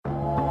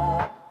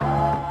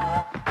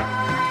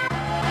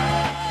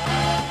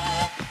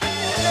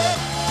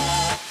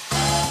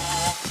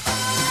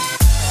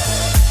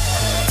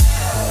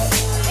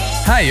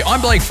Hey,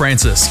 I'm Blake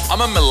Francis.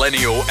 I'm a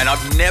millennial and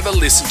I've never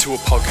listened to a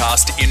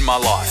podcast in my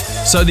life.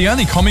 So the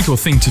only comical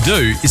thing to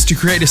do is to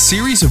create a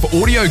series of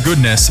audio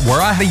goodness where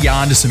I have a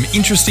yarn to some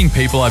interesting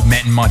people I've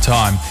met in my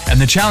time. And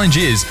the challenge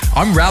is,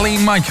 I'm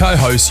rallying my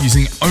co-hosts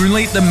using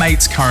only the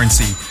mate's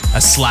currency,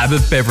 a slab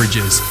of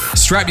beverages.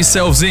 Strap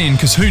yourselves in,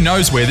 because who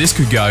knows where this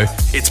could go.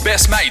 It's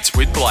Best Mates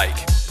with Blake.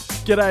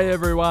 G'day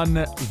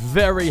everyone,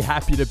 very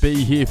happy to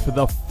be here for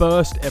the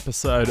first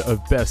episode of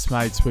Best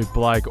Mates with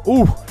Blake.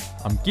 Ooh,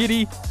 I'm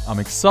giddy, I'm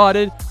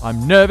excited,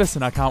 I'm nervous,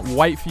 and I can't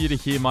wait for you to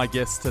hear my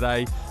guests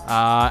today.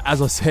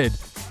 As I said,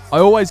 I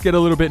always get a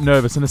little bit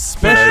nervous, and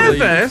especially...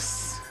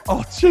 Nervous?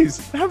 Oh jeez,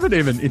 I haven't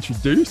even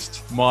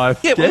introduced my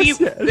guests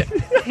yet.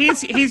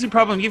 Here's your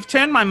problem, you've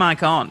turned my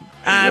mic on.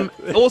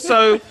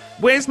 Also,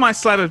 where's my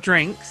slab of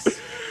drinks?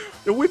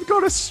 We've got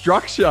to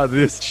structure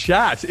this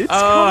chat. It's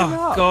coming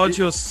up. Oh God,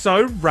 you're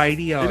so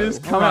radio. It is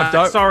coming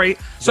up. Sorry.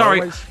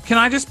 Always... Can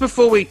I just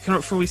before we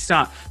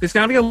start? There's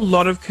going to be a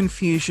lot of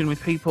confusion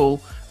with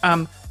people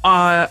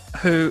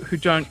who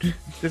don't.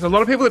 There's a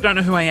lot of people that don't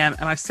know who I am,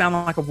 and I sound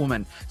like a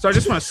woman. So I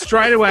just want to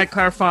straight away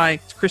clarify.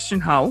 It's Christian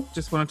Hull.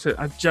 Just for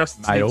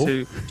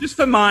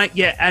my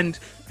and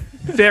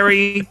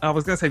very. I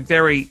was going to say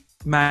very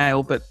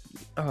male, but.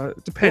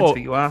 It depends who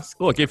you ask.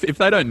 Look, if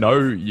they don't know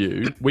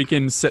you, we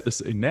can set the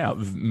scene now.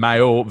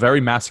 Male, very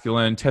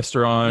masculine,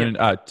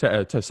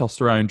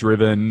 testosterone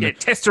driven. Yeah,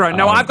 testosterone.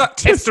 No, I've got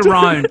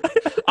testosterone.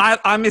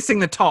 I'm missing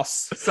the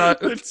toss. So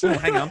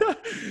hang on.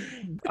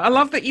 I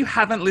love that you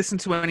haven't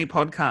listened to any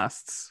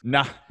podcasts.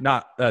 Nah,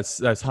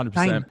 that's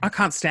 100%. I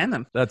can't stand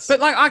them. But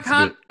like I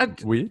can't.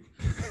 Weird.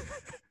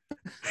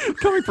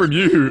 Coming from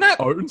you who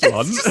owns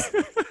one.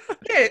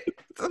 Yeah.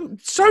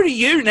 So do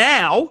you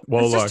now.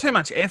 Well, it's just too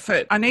much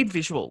effort. I need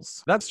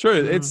visuals. That's true.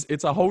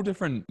 It's a whole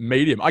different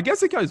medium. I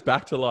guess it goes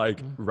back to like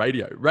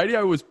radio.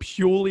 Radio was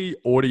purely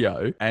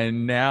audio,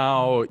 and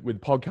now with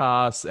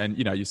podcasts and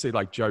you see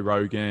like Joe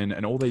Rogan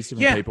and all these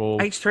different people.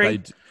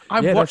 H3.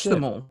 I've watched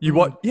them all. You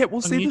what? Yeah.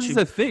 Well, see, this is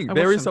the thing.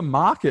 There is them. a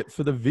market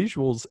for the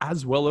visuals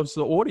as well as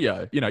the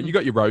audio. You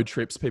got your road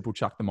trips. People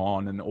chuck them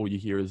on, and all you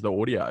hear is the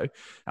audio.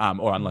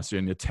 Or unless you're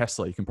in your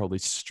Tesla, you can probably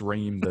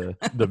stream the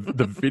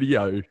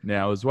video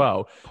now as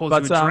well.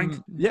 Pause you a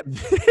drink. Yep.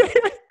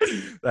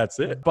 That's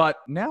it. But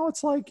now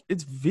it's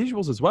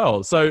visuals as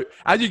well. So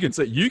as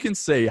you can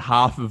see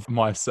half of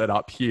my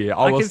setup here.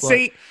 I can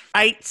see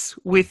 8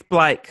 with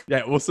Blake.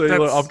 Yeah, we'll see.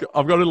 Look,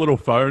 I've got a little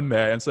phone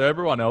there, and so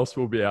everyone else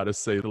will be able to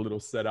see the little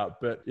setup.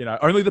 But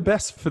only the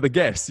best for the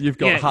guests. You've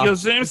got your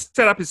Zoom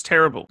setup is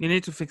terrible. You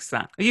need to fix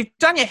that. You've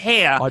done your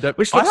hair,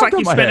 which looks like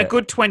you spent a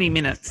good 20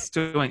 minutes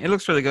doing. It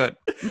looks really good.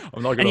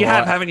 I'm not going to And you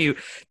have, haven't you?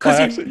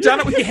 Because you've done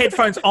it with your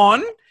headphones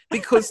on.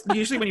 Because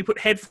usually when you put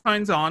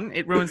headphones on,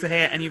 it ruins the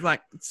hair, and you've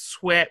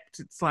swept.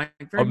 It's very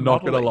I'm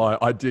not going to modelly. lie.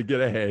 I did get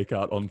a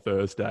haircut on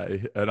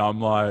Thursday, and I'm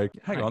like,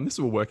 hang on, this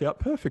will work out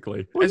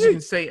perfectly. As you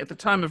can see, at the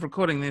time of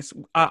recording this,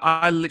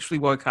 I literally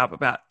woke up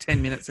about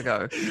 10 minutes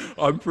ago.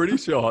 I'm pretty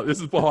sure this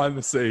is behind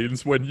the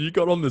scenes. When you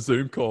got on the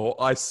Zoom call,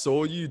 I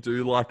saw you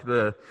do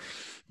the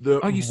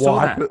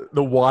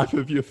wipe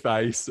of your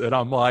face, and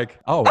I'm like,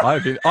 oh,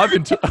 I've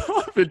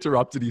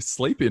interrupted his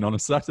sleep in on a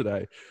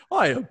Saturday.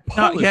 I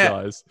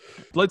apologize.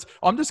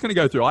 I'm just going to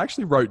go through. I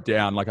actually wrote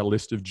down a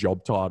list of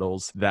job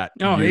titles that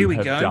you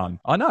have done.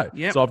 I know.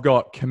 Yep. So I've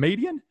got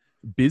comedian,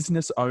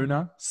 business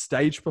owner,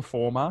 stage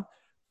performer,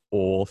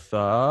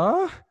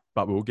 author.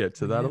 But we'll get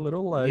to that a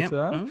little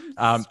later. Yep.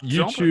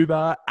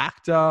 YouTuber,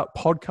 actor,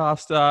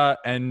 podcaster,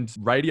 and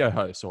radio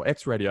host or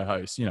ex-radio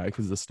host,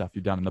 because of the stuff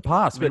you've done in the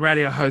past. But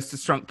radio host, a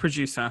strong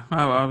producer.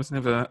 Oh, I was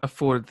never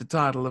afforded the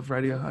title of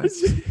radio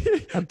host.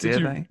 How dare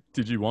they?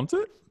 Did you want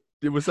it?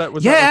 Was that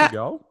the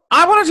goal?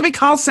 I wanted to be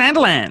Carl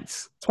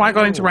Sanderlands. That's why I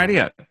got into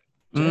radio.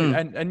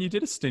 And you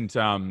did a stint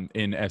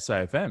in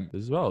SAFM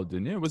as well,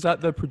 didn't you? Was that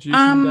the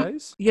producing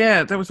days?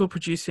 Yeah, that was all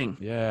producing.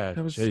 Yeah,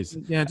 that was.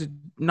 Yeah, I did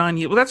 9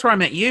 years. Well, that's where I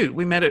met you.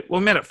 We met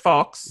at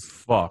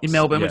Fox in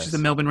Melbourne, which is a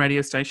Melbourne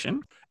radio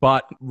station.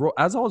 But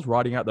as I was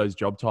writing out those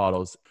job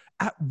titles,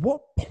 at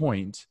what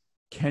point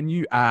can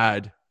you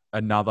add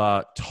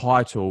another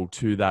title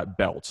to that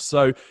belt?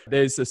 So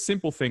there's a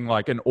simple thing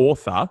like an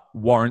author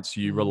warrants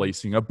you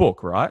releasing a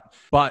book, right?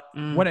 But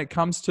when it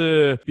comes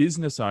to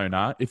business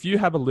owner, if you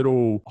have a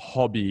little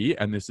hobby,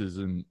 and this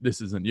isn't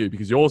you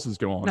because yours is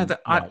going on.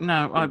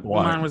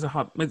 Mine was a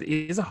hobby.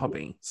 It is a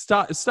hobby.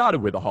 It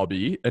started with a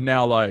hobby, and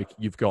now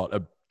you've got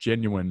a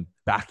genuine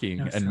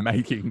backing and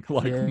making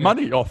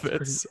money off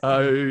it.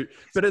 So,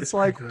 but it's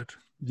good.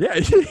 Yeah,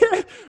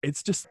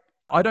 it's just.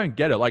 I don't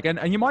get it.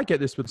 And you might get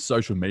this with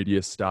social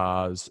media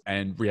stars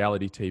and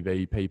reality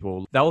TV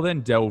people. They'll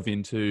then delve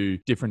into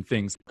different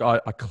things.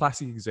 A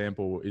classic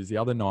example is the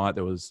other night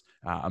there was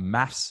a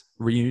maths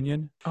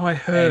reunion. Oh, I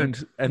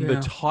heard. And the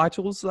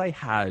titles they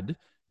had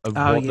of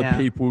what the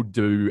people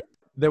do,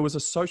 there was a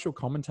social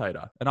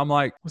commentator. And I'm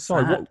like,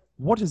 sorry,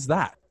 what is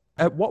that?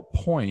 At what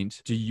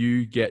point do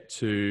you get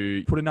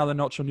to put another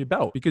notch on your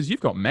belt? Because you've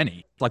got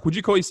many. Like, would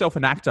you call yourself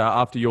an actor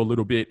after your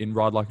little bit in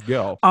Ride Like a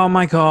Girl? Oh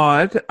my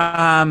God.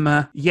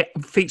 Yeah,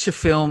 feature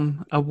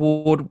film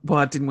award. Well,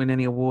 I didn't win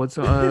any awards.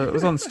 It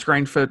was on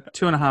screen for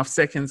 2.5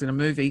 seconds in a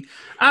movie.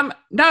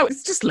 No,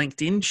 it's just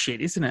LinkedIn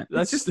shit, isn't it?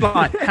 It's just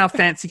like, how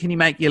fancy can you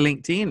make your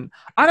LinkedIn?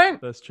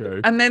 That's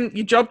true. And then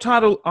your job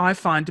title, I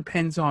find,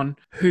 depends on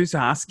who's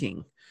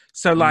asking.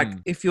 So, like,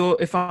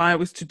 if I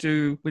was to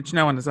do, which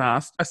no one has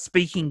asked, a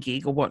speaking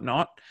gig or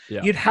whatnot,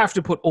 you'd have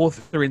to put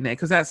author in there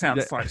because that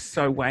sounds like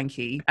so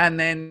wanky. And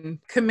then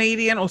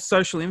comedian or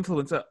social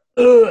influencer.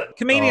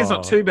 Comedian's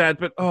not too bad,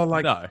 but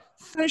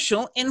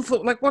social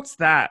influence. Like, what's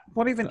that?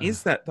 What even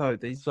is that though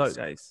these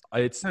days?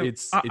 It's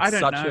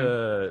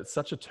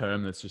such a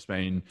term that's just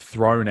been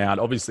thrown out,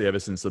 obviously, ever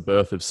since the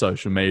birth of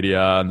social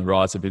media and the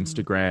rise of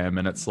Instagram.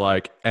 And it's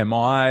like, am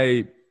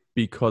I,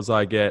 because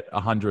I get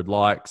 100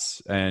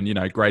 likes and,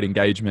 great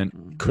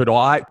engagement, could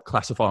I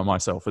classify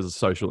myself as a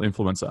social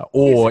influencer?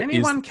 Or yes,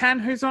 anyone can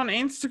who's on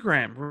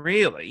Instagram,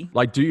 really.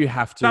 Like, do you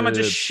have to... Some are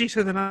just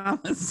shitter than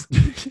others.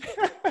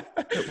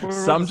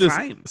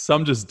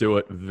 Some just do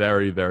it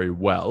very, very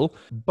well,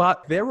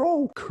 but they're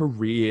all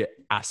career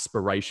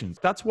aspirations.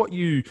 That's what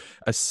you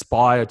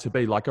aspire to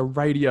be, like a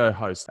radio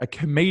host, a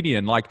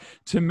comedian. Like,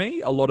 to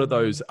me, a lot of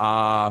those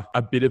are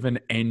a bit of an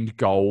end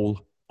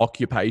goal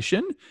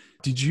occupation.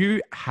 Did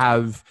you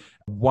have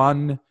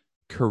one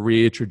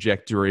career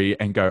trajectory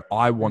and go,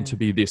 I want to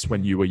be this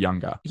when you were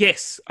younger?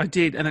 Yes, I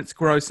did. And it's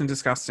gross and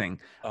disgusting.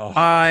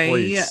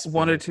 I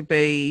wanted to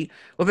be,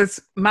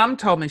 Mum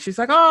told me, she's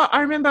like, I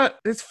remember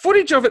there's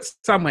footage of it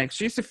somewhere.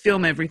 She used to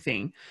film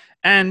everything.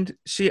 And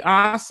she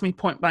asked me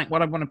point blank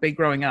what I want to be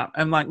growing up.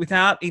 And like,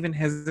 without even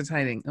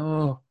hesitating,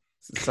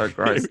 this is so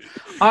gross.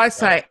 I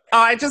say,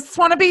 I just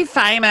want to be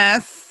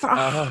famous.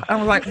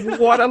 I'm like,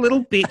 what a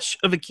little bitch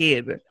of a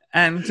kid.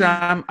 And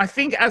I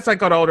think as I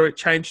got older, it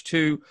changed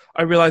to,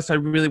 I realized I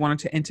really wanted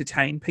to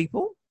entertain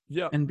people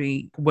and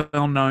be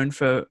well known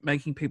for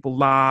making people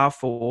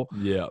laugh or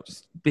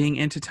just being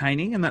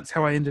entertaining. And that's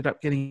how I ended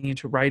up getting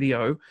into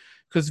radio,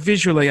 because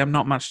visually I'm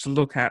not much to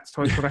look at.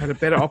 So I thought I had a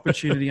better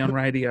opportunity on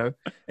radio.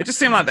 It just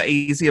seemed like the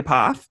easier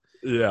path.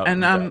 Yeah.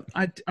 And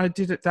I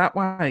did it that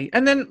way.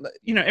 And then,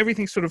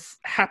 everything sort of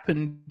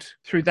happened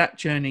through that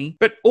journey.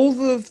 But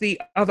all of the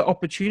other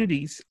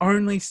opportunities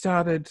only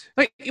started,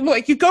 like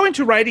you go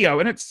into radio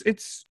and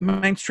it's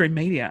mainstream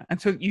media. And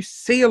so you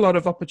see a lot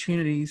of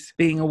opportunities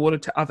being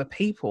awarded to other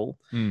people.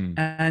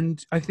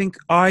 And I think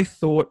I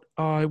thought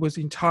I was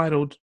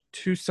entitled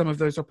to some of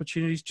those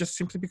opportunities just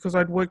simply because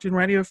I'd worked in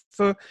radio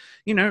for,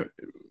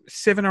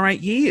 7 or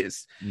 8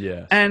 years.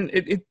 Yeah. And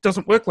it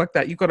doesn't work like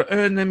that. You've got to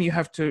earn them. You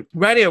have to,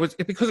 radio is,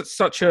 because it's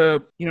such a,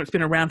 it's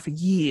been around for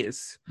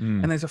years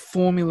and there's a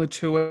formula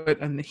to it.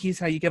 And here's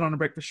how you get on a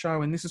breakfast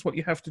show. And this is what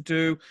you have to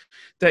do,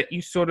 that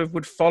you sort of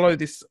would follow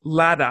this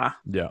ladder.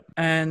 Yeah.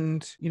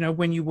 And,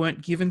 when you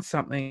weren't given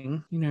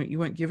something, you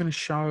weren't given a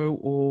show,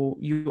 or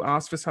you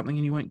asked for something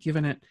and you weren't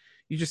given it,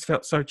 you just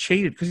felt so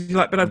cheated, because you're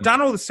like, but I've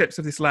done all the steps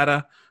of this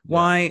ladder.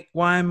 Why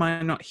am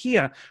I not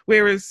here?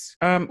 Whereas,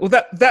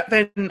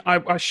 then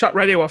I shut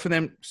radio off and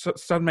then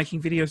started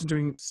making videos and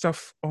doing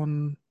stuff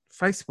on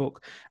Facebook.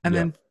 And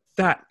then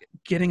that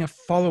getting a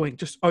following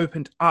just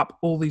opened up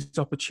all these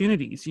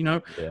opportunities.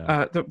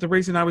 The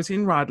reason I was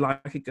in Ride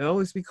Like a Girl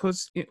is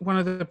because one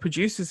of the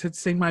producers had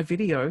seen my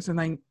videos and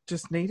they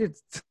just needed,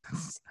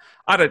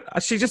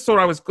 she just thought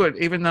I was good,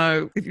 even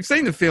though if you've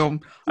seen the film,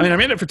 I'm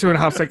in it for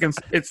 2.5 seconds.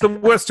 It's the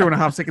worst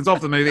 2.5 seconds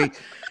of the movie.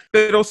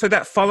 But also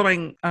that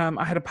following,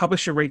 I had a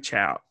publisher reach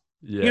out.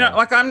 Yeah.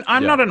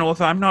 I'm not an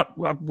author. I'm not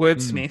a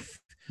wordsmith.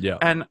 Yeah.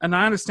 And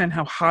I understand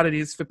how hard it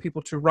is for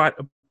people to write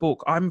a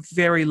book. I'm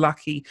very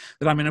lucky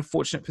that I'm in a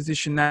fortunate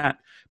position that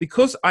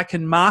because I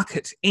can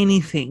market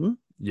anything,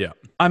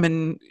 I'm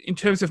in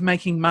terms of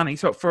making money.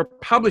 So for a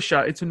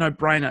publisher, it's a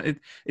no-brainer.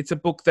 It's a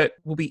book that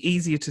will be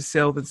easier to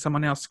sell than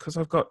someone else because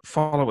I've got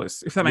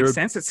followers, if that makes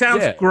sense. It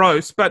sounds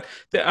gross, but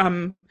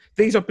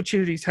these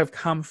opportunities have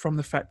come from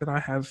the fact that I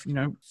have,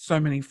 so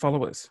many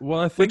followers. Well,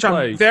 I think which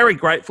I'm very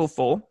grateful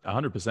for.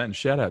 100%.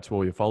 Shout out to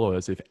all your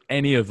followers. If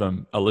any of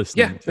them are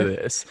listening to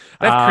this.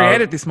 They've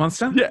created this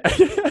monster. Yeah.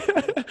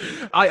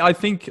 I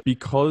think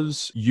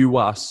because you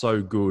are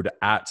so good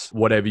at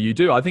whatever you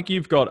do, I think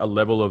you've got a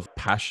level of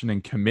passion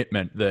and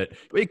commitment that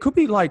it could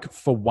be like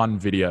for one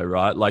video,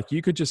 right? Like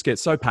you could just get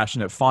so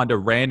passionate, find a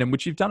random,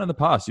 which you've done in the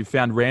past. You've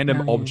found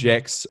random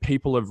objects,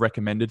 people have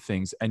recommended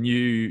things, and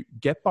you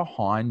get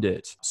behind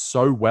it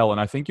so well.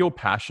 And I think your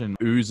passion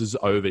oozes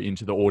over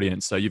into the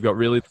audience. So you've got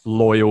really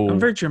loyal. I'm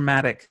very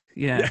dramatic.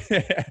 Yeah.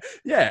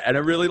 And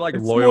a really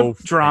it's loyal more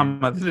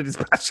drama than it is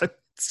passion.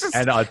 It's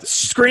just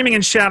screaming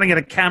and shouting at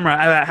a camera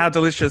about how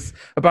delicious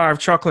a bar of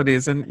chocolate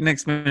is, and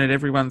next minute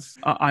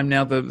I'm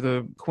now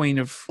the queen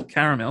of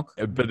caramel.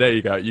 But there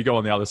you go. You go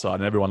on the other side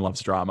and everyone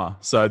loves drama.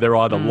 So they're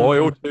either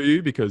loyal to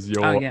you because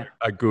you're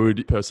a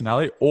good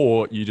personality,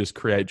 or you just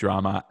create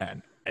drama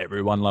and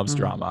everyone loves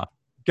drama.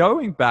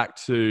 Going back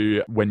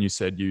to when you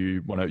said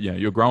you want to,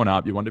 you're growing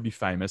up, you want to be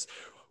famous.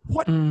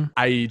 What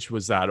age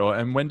was that?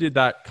 And when did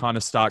that kind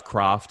of start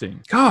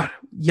crafting? God,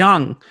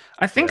 young.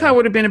 I think I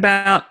would have been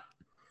about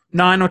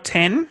 9 or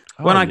 10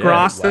 when I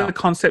grasped the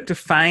concept of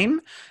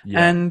fame.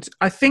 Yeah. And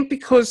I think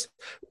because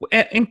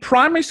in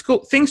primary school,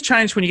 things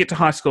change when you get to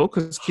high school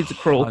because kids are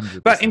cruel.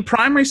 100%. But in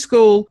primary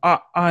school,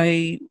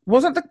 I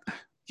wasn't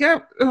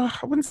I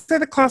wouldn't say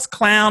the class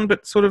clown,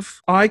 but sort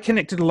of I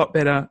connected a lot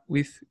better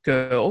with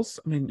girls.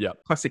 I mean,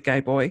 classic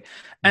gay boy.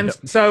 And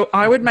so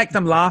I would make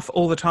them laugh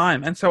all the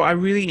time. And so I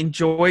really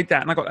enjoyed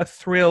that. And I got a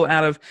thrill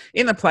out of,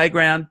 in the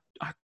playground,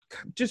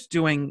 just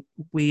doing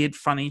weird,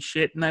 funny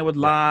shit. And they would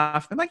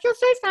laugh. I'm like, you're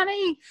so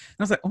funny. And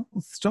I was like, oh,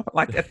 stop it.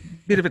 Like a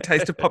bit of a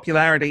taste of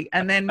popularity.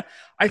 And then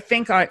I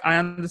think I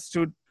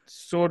understood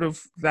sort of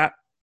that,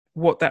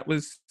 what that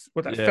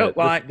felt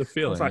like. The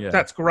feeling, I was like,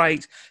 that's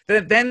great.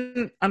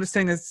 Then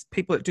understanding there's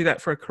people that do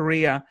that for a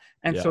career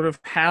and sort of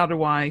how do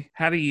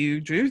you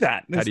do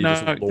that? How do you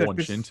just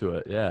launch into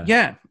it?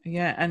 Yeah.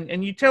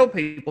 And you tell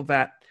people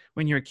that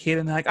when you're a kid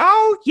and they're like,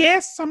 oh,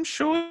 yes, I'm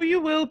sure you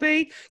will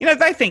be. You know,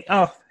 they think,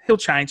 oh, he'll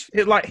change.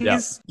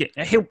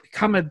 He'll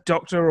become a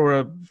doctor or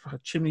a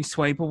chimney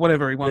sweep or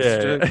whatever he wants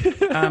to do.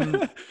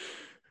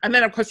 And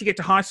then, of course, you get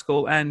to high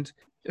school and,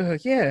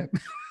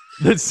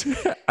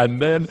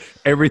 and then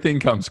everything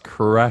comes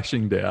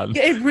crashing down.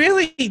 Yeah, it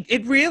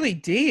really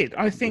did.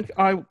 I think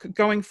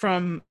going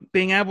from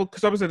being able,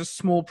 because I was at a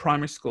small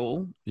primary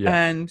school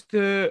and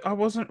I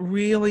wasn't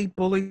really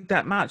bullied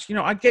that much. You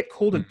know, I'd get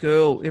called a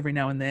girl every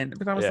now and then,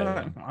 but I was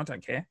I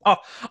don't care. Oh,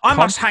 I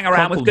must hang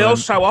around with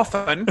girls so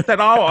often that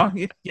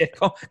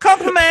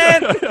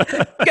compliment.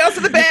 Girls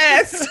are the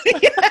best.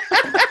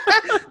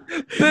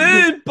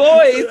 Boo,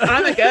 boys,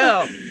 I'm a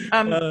girl.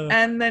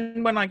 And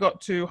then when I got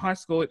to high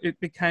school, it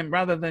became,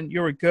 rather than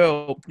you're a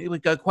girl, it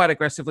would go quite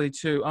aggressively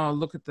to, oh,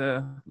 look at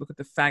the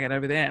faggot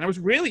over there. And it was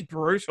really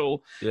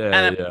brutal.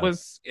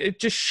 It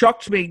just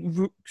shocked me.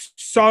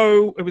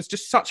 So it was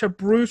just such a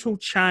brutal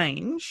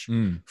change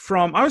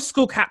from, I was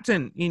school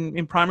captain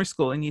in primary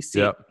school in year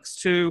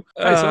 6 to,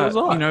 look at us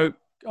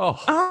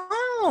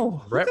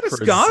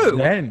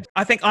go.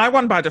 I think I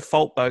won by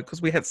default, though,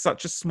 because we had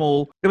such a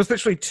small... There was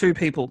literally 2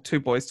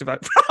 boys to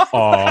vote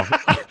for.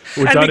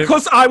 And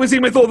because I was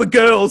in with all the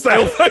girls, they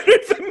all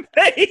voted for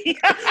me.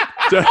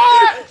 So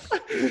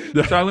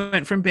I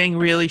went from being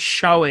really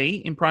showy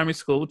in primary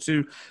school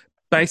to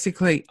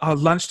basically,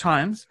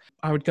 lunchtimes,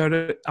 I would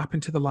go up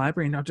into the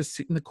library and I'd just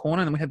sit in the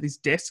corner, and we had these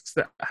desks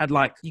that had,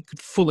 like, you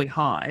could fully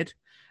hide,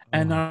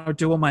 and I would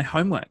do all my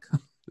homework.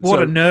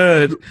 What a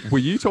nerd. Were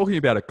you talking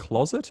about a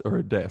closet or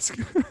a desk?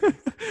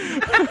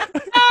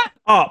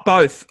 Oh,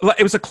 both.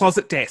 It was a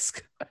closet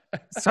desk.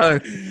 So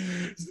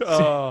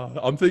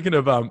I'm thinking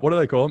of what do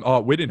they call them? Oh,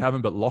 we didn't have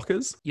them, but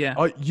lockers. Yeah.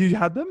 Oh, you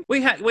had them?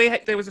 We had.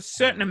 There was a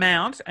certain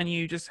amount, and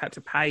you just had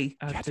to pay.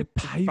 To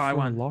buy for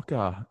one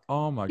locker.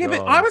 Oh my god. Yeah,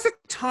 but I was a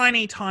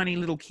tiny, tiny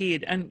little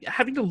kid, and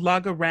having to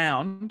lug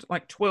around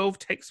like 12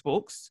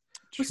 textbooks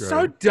was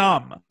so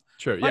dumb.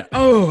 True. Get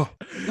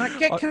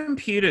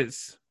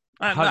computers.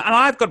 And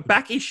I've got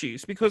back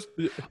issues because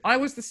I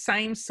was the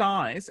same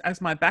size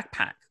as my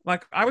backpack.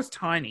 Like, I was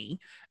tiny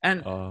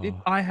and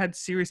I had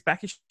serious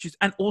back issues.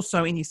 And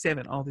also in year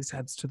 7, this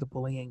adds to the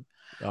bullying.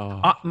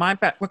 My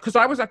back, because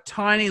I was a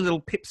tiny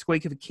little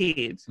pipsqueak of a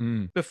kid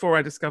before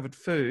I discovered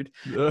food.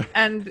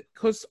 And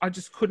because I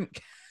just couldn't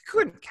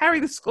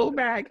carry the school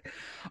bag,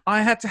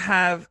 I had to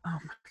have, oh my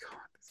God.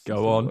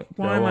 Go on.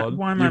 Why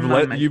am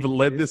I You've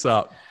led this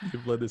up.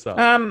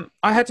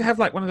 I had to have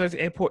like one of those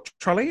airport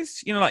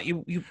trolleys. You know, like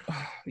you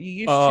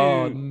used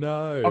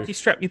to hockey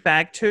strap your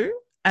bag to,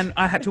 and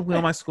I had to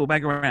wheel my school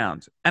bag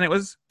around, and it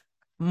was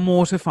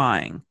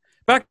mortifying.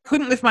 But I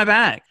couldn't lift my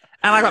bag,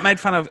 and I got made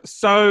fun of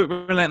so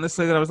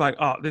relentlessly that I was like,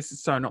 "Oh, this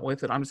is so not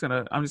worth it. I'm just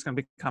gonna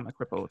become a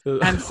cripple."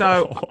 And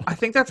so I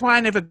think that's why I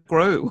never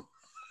grew.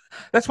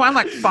 That's why I'm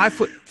like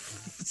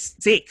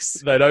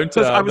 5'6". They don't.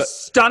 Because I was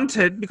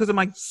stunted because of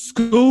my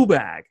school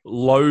bag.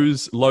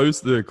 Lowe's,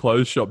 the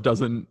clothes shop,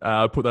 doesn't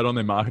put that on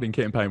their marketing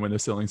campaign when they're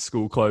selling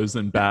school clothes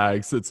and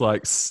bags. It's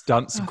like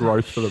stunts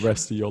growth for the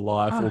rest of your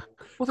life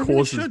or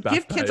causes back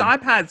give pain. Kids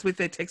iPads with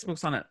their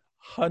textbooks on it.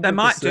 100%. They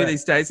might do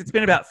these days. It's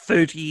been about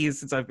 30 years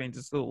since I've been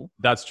to school.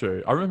 That's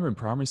true. I remember in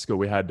primary school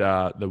we had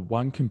the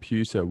one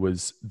computer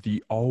was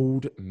the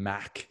old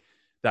Mac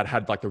that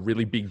had like a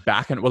really big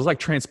back, and it was like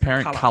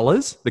transparent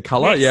colors. The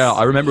color,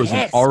 I remember it was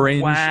an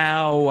orange.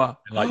 Wow!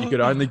 And like you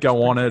could only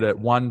go on it at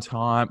one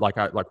time, like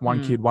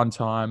one kid one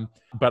time.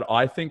 But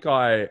I think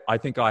I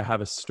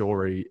have a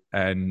story,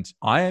 and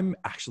I am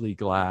actually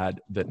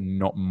glad that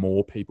not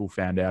more people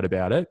found out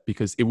about it,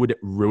 because it would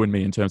ruin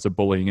me in terms of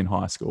bullying in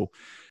high school.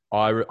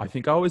 I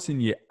think I was in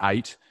year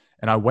 8,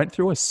 and I went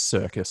through a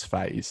circus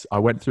phase. I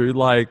went through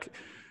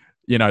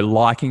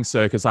liking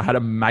circus. I had a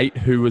mate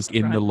who was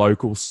in the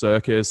local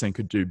circus and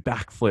could do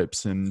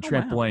backflips and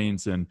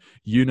trampolines and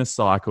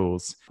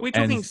unicycles. Are we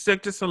talking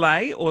Cirque du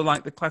Soleil or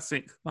like the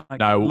classic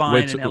lion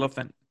and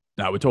elephant?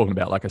 No, we're talking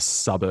about like a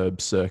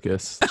suburb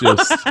circus.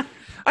 Just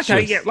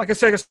Okay, yeah, like a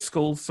circus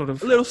school sort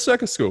of. a little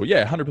circus school.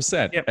 Yeah,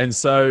 100%. Yep. And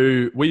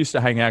so we used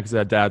to hang out because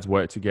our dads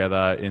worked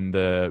together in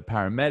the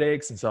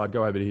paramedics. And so I'd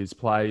go over to his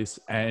place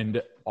and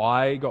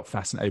I got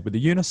fascinated with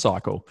the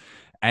unicycle.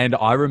 And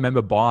I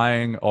remember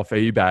buying off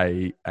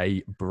eBay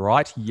a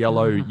bright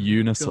yellow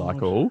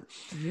unicycle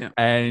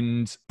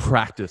and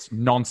practiced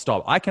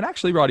nonstop. I can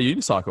actually ride a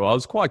unicycle. I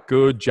was quite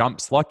good.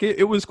 Jumps, like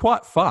it was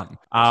quite fun.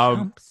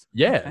 Jumps?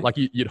 Yeah, Okay. like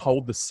you'd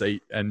hold the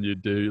seat and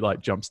you'd do like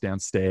jumps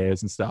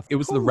downstairs and stuff. It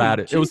was the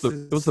raddest. It was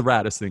the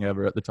raddest thing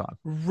ever at the time.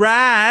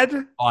 Rad.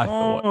 I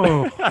thought.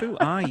 Oh, who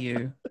are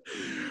you?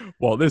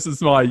 Well, this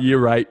is my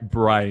year 8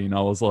 brain.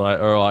 I was like,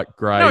 all right,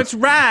 great. No, it's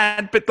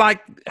rad, but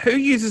like, who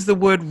uses the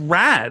word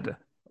rad?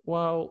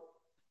 well,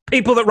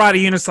 People that ride a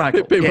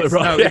unicycle. People Yes,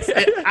 that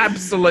ride- no,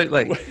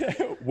 absolutely.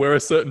 we're a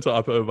certain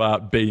type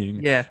of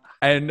being. Yeah.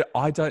 And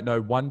I don't know,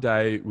 one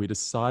day we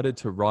decided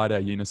to ride our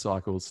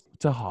unicycles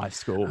to high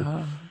school.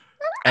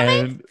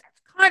 And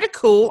Kind of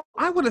cool.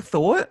 I would have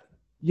thought.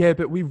 yeah,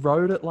 but we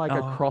rode it like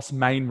across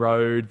Main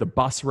Road. The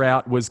bus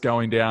route was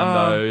going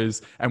down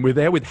those. And we're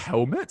there with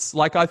helmets.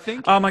 Like, I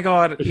think Oh my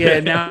God. Yeah,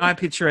 now I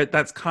picture it.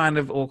 That's kind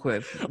of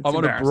awkward. It's I'm on a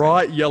embarrassing.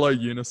 bright yellow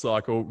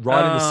unicycle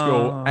riding to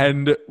school. Oh.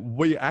 And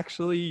we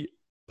actually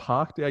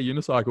parked our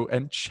unicycle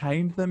and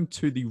chained them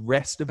to the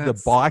rest of the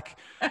bike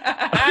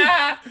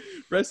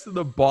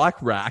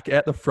rack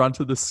at the front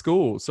of the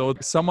school. So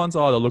someone's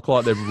either look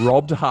like they've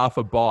robbed half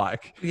a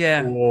bike,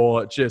 Yeah.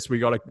 or just we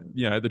got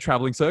the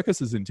traveling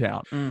circus is in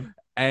town.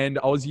 And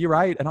I was year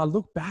 8 and I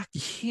look back,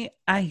 Year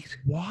 8.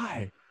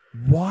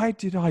 why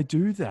did I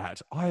do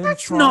that?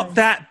 That's not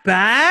that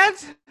bad.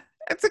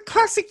 It's a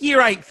classic year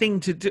 8 thing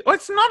to do.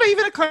 It's not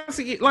even a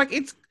classic year. Like,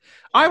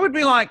 I would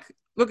be like,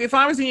 look, if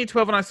I was in year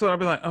 12 and I saw it, I'd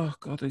be like, oh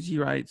God, those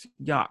year 8s,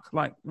 yuck.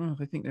 Like,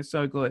 I think they're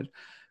so good.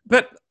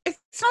 But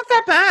it's not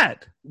that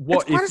bad.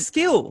 What It's quite a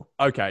skill.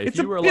 Okay, if It's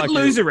you a were bit like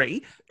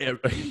losery.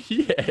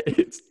 yeah,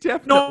 it's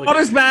definitely Not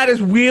as bad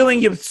as wheeling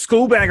your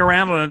school bag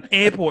around on an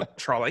airport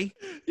trolley.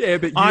 Yeah,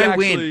 but you I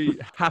actually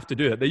have to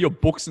do that. They're your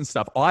books and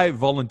stuff. I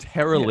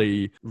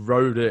voluntarily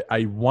rode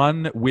a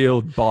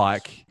one-wheeled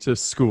bike to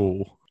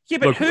school. Yeah,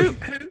 but Look-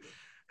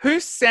 who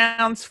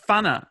sounds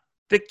funner?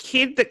 The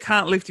kid that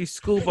can't lift his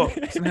school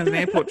box and has an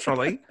airport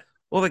trolley,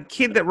 or the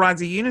kid that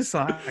rides a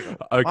unicycle?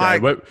 Okay,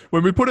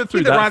 when we put it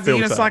through Kid that that rides a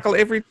filter, unicycle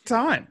every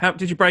time.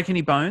 Did you break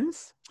any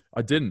bones?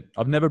 I didn't.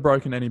 I've never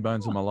broken any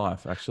bones in my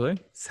life, actually.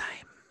 Same.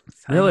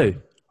 Really?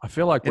 I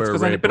feel like It's we're a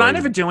 'cause rare but I breed.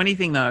 never do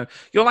anything though.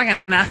 You're like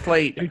an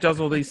athlete who does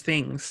all these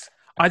things.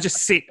 I just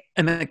sit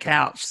in the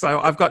couch, so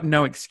I've got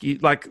no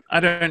excuse. Like, I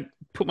don't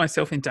put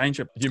myself in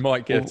danger. You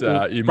might get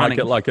or you might running.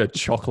 get like a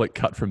chocolate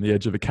cut from the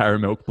edge of a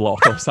caramel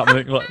block or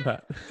something like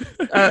that.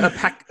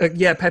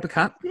 Paper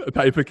cut. A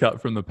paper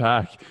cut from the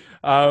pack.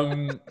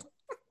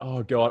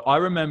 Oh God, I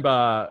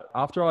remember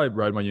after I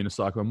rode my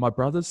unicycle, my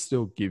brothers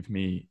still give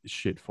me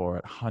shit for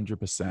it,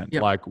 100%.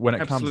 Yep. Like when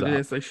it Absolutely, comes up,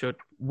 as they should.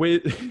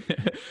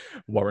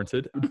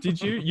 warranted.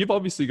 You've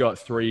obviously got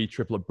 3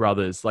 triplet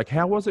brothers. Like,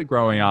 how was it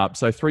growing up?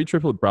 So 3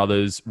 triplet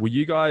brothers. Were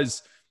you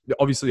guys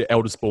obviously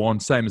eldest born,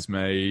 same as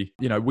me?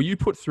 Were you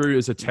put through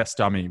as a test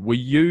dummy? Were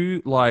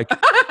you like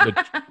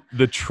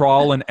the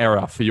trial and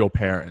error for your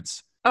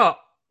parents? Oh,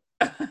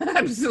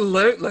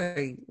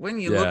 absolutely. When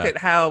you look Yeah. at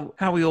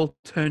how we all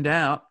turned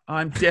out,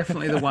 I'm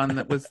definitely the one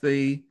that was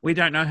we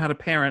don't know how to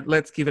parent.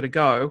 Let's give it a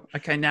go.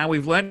 Okay, now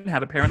we've learned how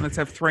to parent. Let's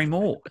have 3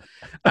 more.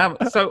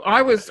 So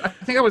I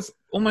think I was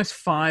almost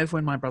 5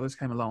 when my brothers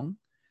came along.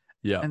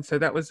 Yeah. And so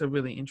that was a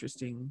really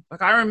interesting,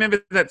 like, I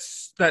remember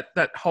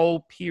that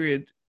whole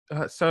period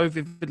so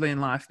vividly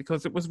in life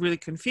because it was really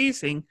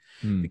confusing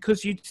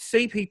because you'd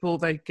see people,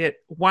 they get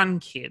 1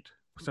 kid.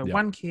 So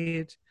 1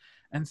 kid.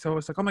 And so I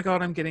was like, oh my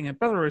God, I'm getting a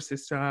brother or a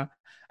sister.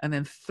 And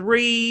then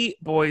 3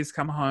 boys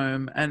come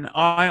home. And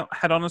I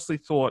had honestly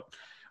thought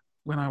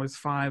when I was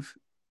 5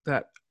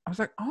 that I was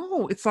like,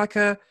 oh, it's like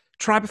a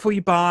try before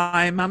you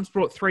buy. Mum's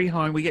brought 3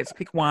 home. We get to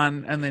pick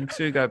 1 and then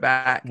 2 go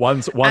back.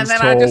 One's then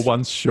tall,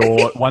 one's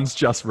short, one's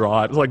just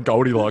right. It's like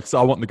Goldilocks.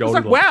 I want the I was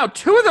Goldilocks. like, wow,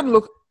 2 of them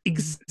look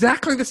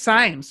exactly the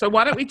same. So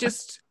why don't we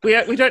just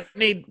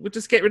we'll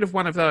just get rid of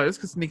one of those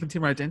because Nick and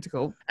Tim are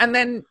identical. And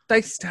then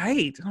they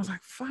stayed. And I was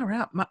like, far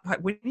out. Like,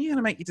 when are you going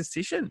to make your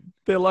decision?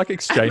 They're like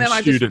exchange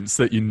students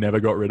that you never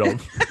got rid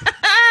of.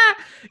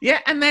 Yeah,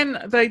 and then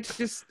they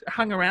just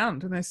hung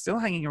around, and they're still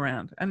hanging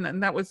around,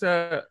 and that was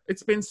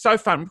it's been so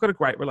fun. We've got a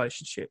great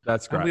relationship.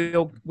 That's great.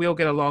 And we all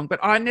get along. But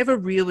I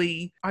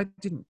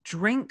didn't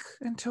drink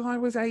until I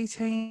was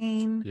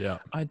 18. Yeah.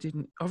 I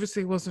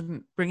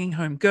wasn't bringing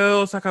home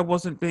girls. Like, I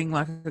wasn't being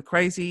like a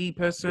crazy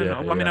person. Yeah,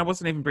 I mean, I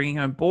wasn't even bringing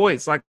home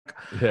boys. Like,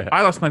 Yeah.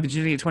 I lost my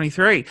virginity at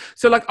 23.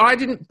 So like, I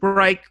didn't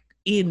break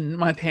in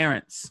my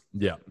parents.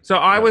 Yeah. So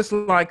I was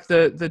like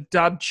the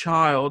dud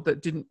child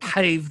that didn't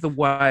pave the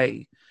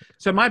way.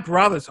 So my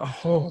brothers,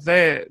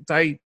 they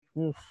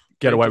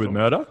Get away with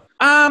murder?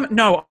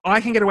 no, I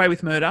can get away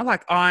with murder.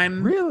 Like,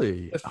 I'm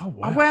Really? Oh,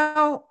 wow.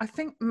 Well, I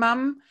think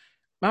Mum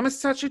Mum is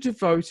such a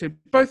devoted,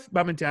 both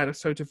mum and dad are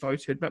so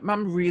devoted, but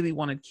mum really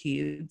wanted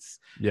kids.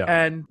 Yeah.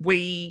 And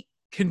we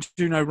can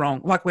do no wrong.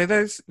 Like we're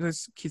those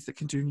kids that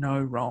can do no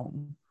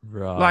wrong.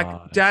 Right.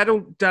 Like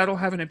dad'll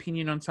have an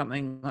opinion on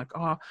something like,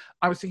 oh,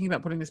 I was thinking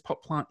about putting this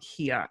pot plant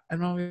here.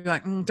 And I'll be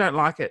like, don't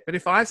like it. But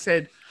if I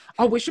said,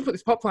 oh, we should put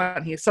this pot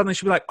plant here, suddenly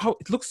she'll be like, oh,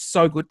 it looks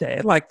so good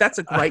there. Like that's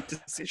a great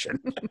decision.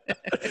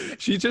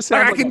 She just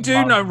like, sounds I can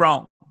do no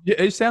wrong. Yeah,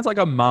 it sounds like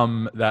a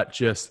mum that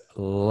just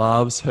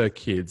loves her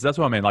kids. That's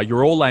what I mean. Like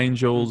you're all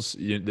angels.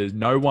 There's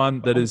no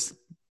one that is,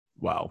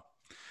 well,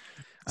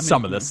 I mean,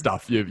 some of the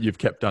stuff you've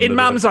kept under. In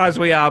mum's eyes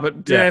we are,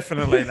 but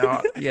definitely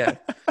not. Yeah.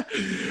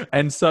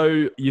 And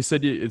so you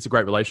said it's a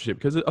great relationship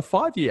because a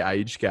 5-year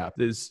age gap,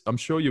 I'm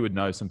sure you would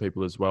know some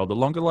people as well. The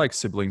longer like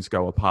siblings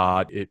go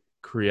apart, it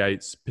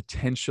creates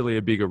potentially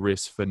a bigger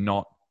risk for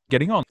not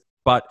getting on.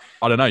 But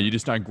I don't know, you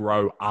just don't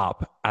grow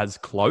up as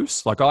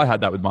close. Like I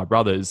had that with my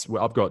brothers.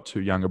 I've got 2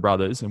 younger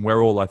brothers and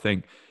we're all, I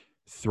think,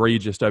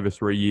 just over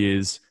 3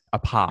 years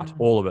apart,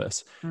 all of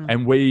us.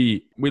 And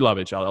we love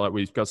each other. Like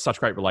we've got such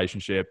great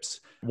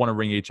relationships, want to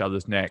wring each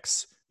other's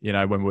necks,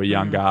 when we were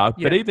younger.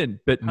 Yeah.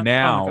 But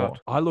now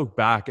I look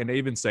back and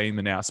even seeing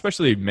them now,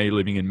 especially me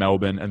living in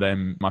Melbourne and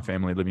then my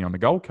family living on the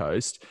Gold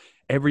Coast,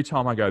 every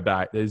time I go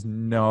back, there's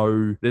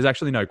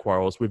actually no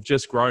quarrels. We've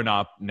just grown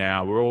up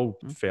now. We're all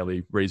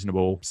fairly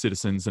reasonable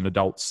citizens and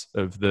adults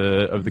of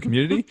the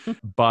community,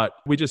 but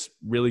we just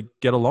really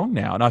get along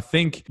now. And I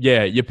think,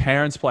 your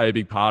parents play a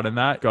big part in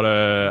that.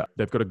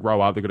 They've got to grow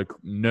up. They've got to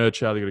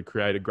nurture. They've got to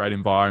create a great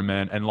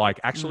environment and like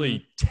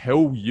actually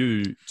tell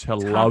you to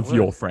love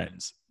your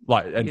friends,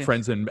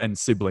 friends and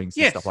siblings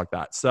and stuff like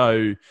that.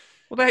 So.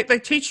 Well, they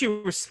teach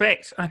you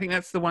respect. I think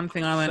that's the one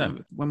thing I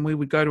learned when we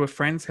would go to a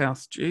friend's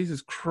house.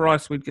 Jesus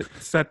Christ, we'd get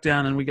sat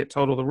down and we get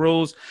told all the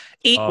rules.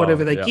 Eat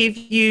whatever they give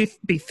you.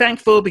 Be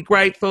thankful. Be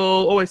grateful.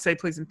 Always say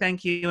please and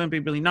thank you, and be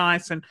really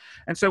nice. And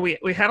so we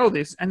had all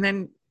this. And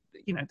then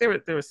there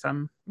were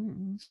some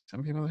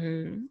people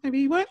who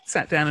maybe weren't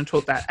sat down and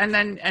taught that.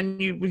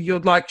 And you're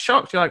like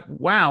shocked. You're like,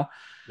 wow.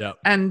 Yeah.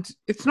 And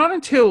it's not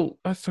until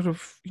I sort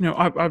of,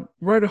 I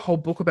wrote a whole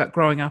book about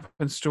growing up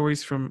and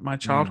stories from my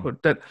childhood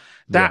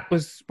that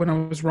was when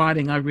I was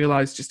writing, I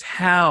realized just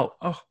how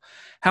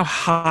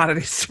hard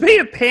it is to be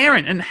a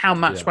parent and how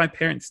much my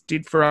parents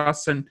did for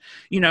us. And,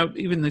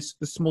 even the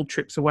small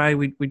trips away,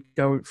 we'd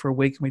go for a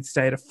week and we'd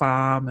stay at a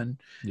farm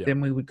and then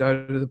we would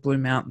go to the Blue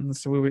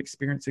Mountains. So we were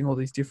experiencing all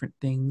these different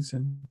things.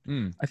 And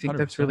I think 100%.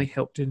 That's really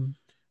helped in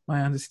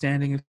my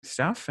understanding of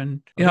stuff.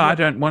 And I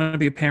don't want to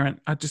be a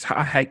parent.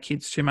 I hate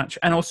kids too much.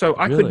 And also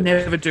I could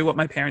never do what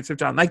my parents have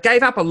done. They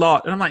gave up a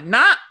lot and I'm like,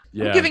 nah,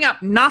 I'm giving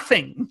up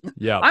nothing.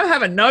 Yeah. I'm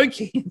having no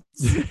kids.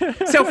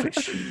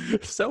 Selfish,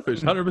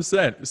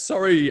 100%.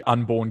 Sorry,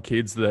 unborn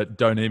kids that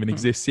don't even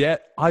exist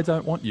yet. I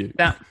don't want you.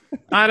 No,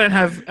 I don't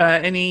have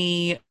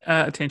any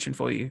attention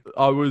for you.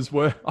 I was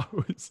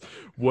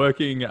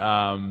working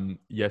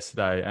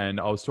yesterday and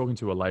I was talking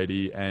to a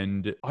lady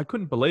and I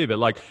couldn't believe it.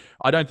 Like,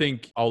 I don't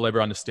think I'll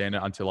ever understand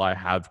it until I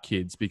have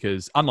kids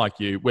because unlike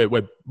you,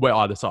 we're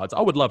either sides.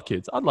 I would love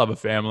kids. I'd love a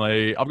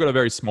family. I've got a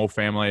very small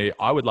family.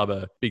 I would love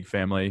a big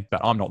family, but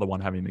I'm not the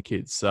one having the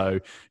kids. So,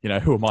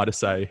 who am I to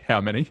say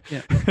how many?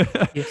 Yeah.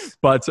 Yes.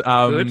 But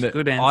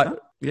good answer.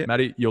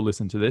 Maddie, you'll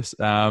listen to this.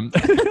 And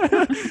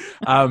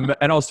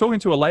I was talking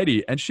to a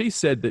lady and she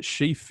said that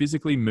she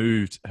physically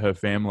moved her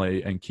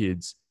family and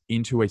kids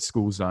into a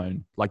school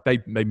zone. Like they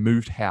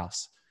moved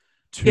house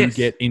to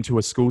get into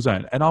a school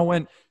zone. And I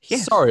went,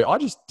 sorry, I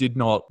just did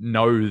not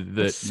know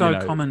that. It's so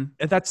common.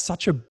 That's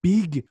such a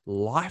big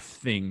life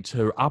thing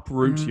to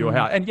uproot your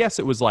house. And yes,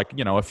 it was like,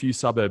 a few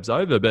suburbs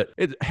over, but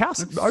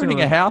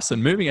owning a house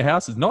and moving a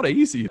house is not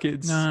easy.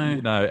 Kids,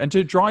 and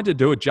to try to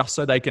do it just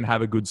so they can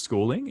have a good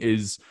schooling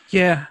is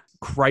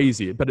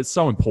crazy, but it's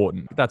so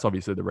important. That's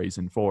obviously the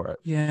reason for it.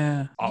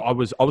 Yeah. I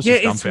was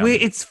just dumbfounded.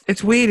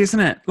 It's weird, isn't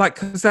it? Like,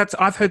 because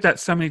I've heard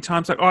that so many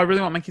times. Like, I really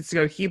want my kids to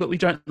go here, but we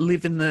don't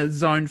live in the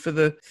zone for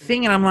the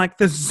thing. And I'm like,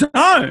 the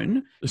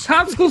zone?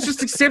 Can't schools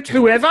just accept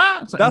whoever?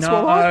 Like, that's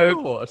what I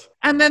thought.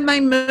 And then they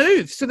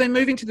move. So they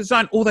move into the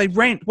zone or they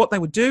rent. What they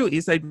would do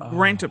is they'd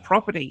rent a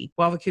property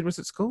while the kid was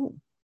at school.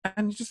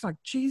 And you're just like,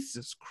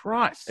 Jesus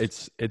Christ.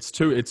 It's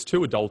too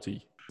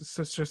adulty. It's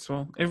so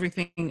stressful.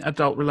 everything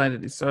adult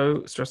related is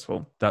so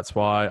stressful. That's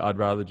why I'd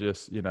rather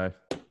just,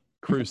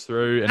 cruise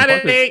through and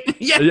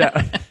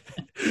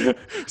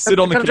sit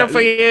on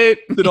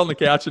the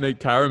couch and eat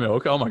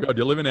caramel. Oh my God,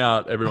 you're living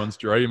out everyone's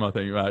dream, I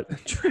think, mate.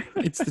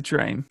 It's the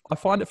dream. I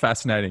find it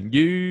fascinating.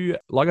 You,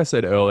 like I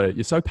said earlier,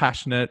 you're so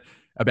passionate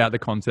about the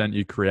content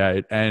you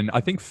create. And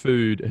I think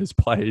food has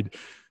played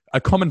a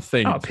common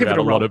theme throughout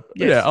a lot of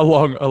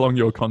along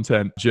your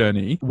content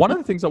journey. One of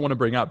the things I want to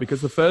bring up,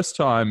 because the first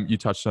time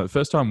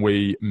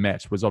we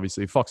met was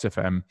obviously Fox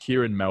FM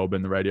here in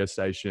Melbourne, the radio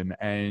station,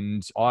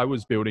 and I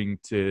was building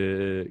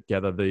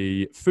together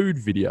the food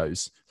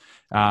videos.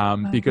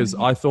 because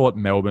I thought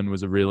Melbourne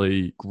was a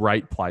really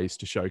great place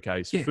to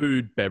showcase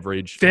food,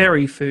 beverage.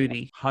 Very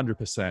foodie.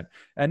 100%.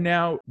 And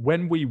now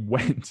when we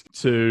went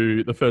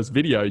to the first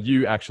video,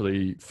 you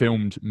actually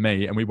filmed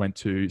me and we went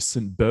to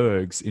St.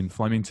 Berg's in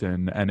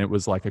Flemington, and it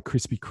was like a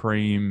Krispy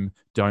Kreme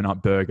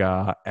donut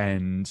burger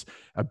and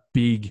a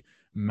Big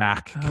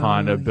Mac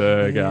kind of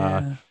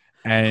burger.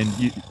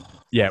 And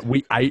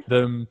we ate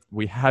them.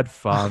 We had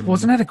fun.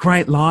 Wasn't that a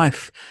great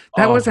life?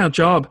 That was our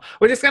job.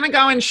 We're just going to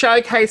go and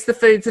showcase the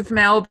foods of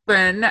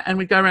Melbourne, and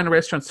we'd go around the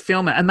restaurants,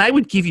 film it, and they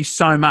would give you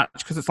so much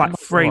because it's like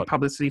free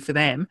publicity for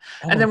them.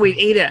 And then we'd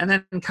eat it and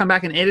then come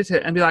back and edit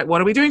it and be like,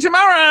 what are we doing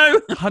tomorrow?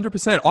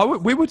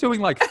 100%. We were doing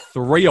like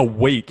 3 a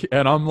week,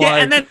 and I'm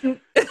like... and then...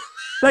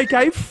 They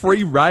gave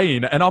free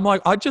reign, and I'm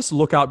like, I just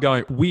look up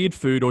going, weird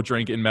food or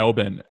drink in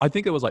Melbourne. I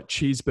think it was like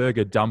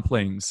cheeseburger,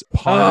 dumplings,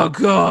 pie. Oh,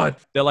 God.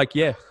 They're like,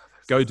 yeah,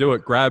 go do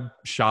it. Grab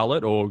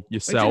Charlotte or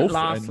yourself. It didn't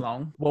last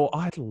long. Well,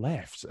 I'd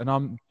left, and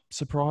I'm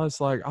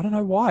surprised, like, I don't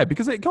know why,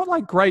 because it got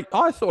like great,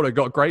 I thought it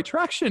got great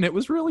traction. It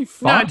was really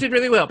fun. No, it did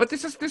really well. But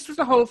this was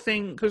the whole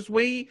thing, because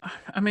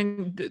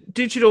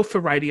digital for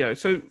radio.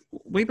 So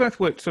we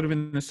both worked sort of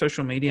in the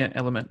social media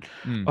element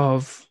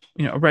of...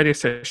 a radio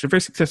station, a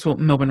very successful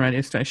Melbourne radio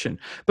station.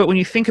 But when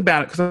you think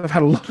about it, because I've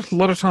had a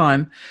lot of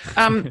time,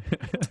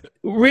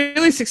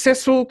 really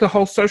successful. The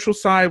whole social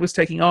side was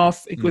taking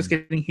off. It was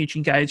getting huge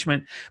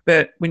engagement.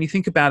 But when you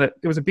think about it,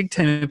 there was a big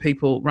team of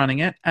people running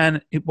it, and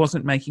it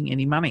wasn't making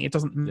any money. It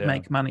doesn't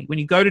make money. When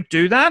you go to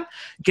do that,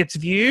 it gets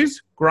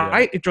views.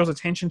 Great. It draws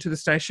attention to the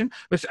station,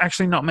 but it's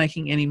actually not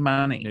making any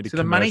money. So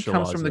the money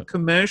comes from the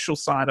commercial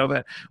side of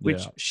it,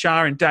 which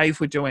Shah and Dave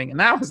were doing, and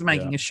that was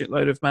making a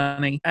shitload of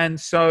money. And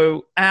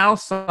so our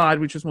side,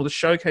 which was more the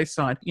showcase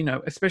side,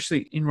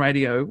 especially in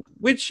radio,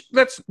 which,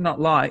 let's not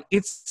lie,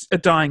 it's a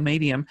dying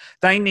medium.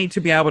 They need to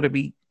be able to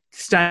be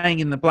staying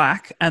in the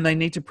black, and they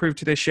need to prove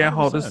to their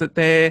shareholders 100%. That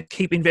they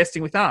keep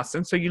investing with us.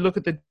 And so you look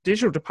at the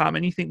digital department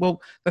and you think,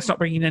 well, that's not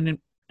bringing in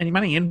any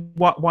money in.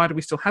 Why do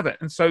we still have it?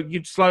 And so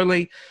you'd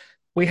slowly...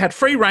 We had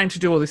free reign to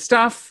do all this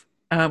stuff,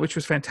 which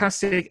was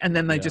fantastic. And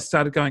then they just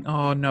started going,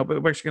 oh, no,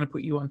 but we're actually going to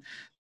put you on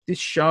this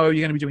show. You're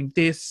going to be doing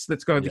this.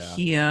 Let's go over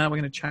here. We're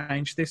going to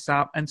change this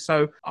up. And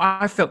so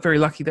I felt very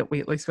lucky that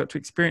we at least got to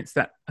experience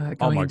that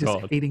going and just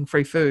eating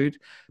free food,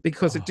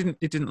 because it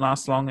didn't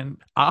last long. And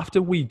after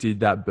we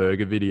did that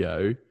burger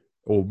video,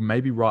 or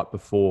maybe right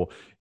before,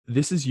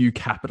 this is you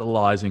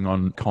capitalizing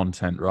on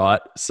content,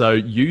 right? So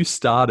you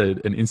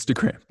started an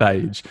Instagram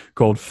page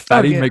called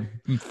Fatty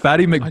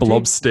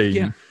McBlobstein.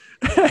 Yeah.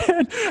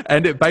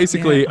 And it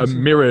basically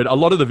mirrored a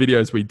lot of the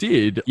videos we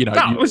did.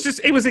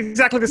 It was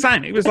exactly the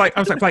same. It was like, I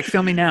was like,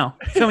 film me now.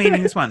 Film me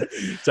eating this one.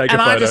 Take a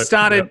photo. I just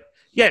started,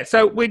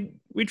 so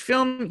we'd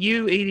film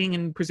you eating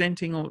and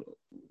presenting or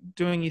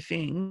doing your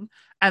thing.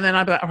 And then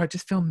I'd be like, all right,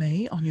 just film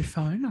me on your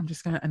phone. I'm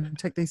just going to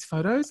take these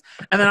photos.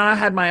 And then I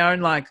had my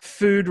own like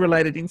food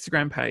related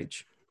Instagram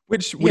page.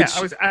 Which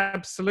I was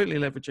absolutely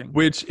leveraging.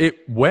 Which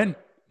it went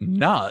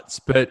nuts,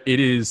 but it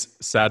is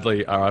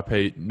sadly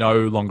RIP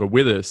no longer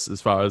with us as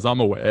far as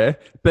I'm aware.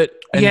 But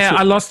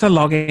I lost the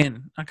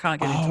login. I can't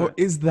get into it.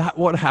 Is that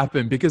what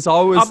happened? Because I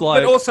was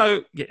but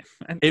also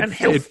and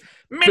health,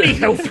 many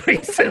health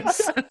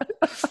reasons.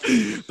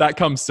 That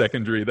comes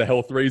secondary, the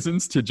health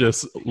reasons to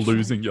just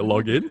losing your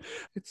login.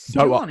 It's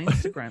still on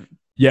Instagram.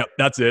 Yep,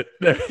 that's it.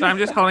 So I'm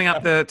just holding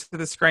up to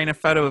the screen a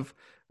photo of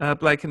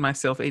Blake and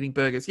myself eating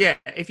burgers. Yeah,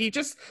 if you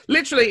just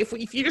literally,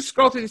 if you just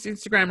scroll through this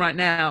Instagram right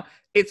now,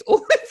 it's all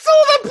the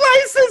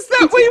places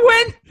that we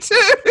went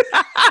to.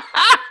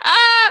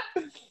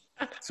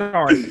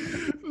 Sorry.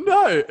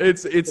 No,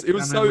 it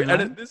was so,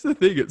 and this is the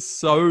thing.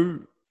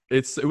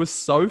 It was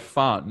so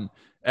fun,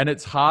 and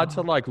it's hard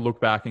to like look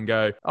back and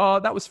go, oh,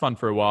 that was fun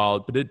for a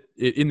while, but it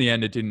in the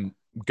end it didn't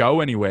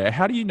go anywhere.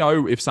 How do you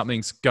know if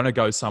something's going to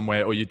go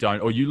somewhere or you don't,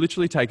 or you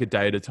literally take a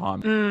day at a time?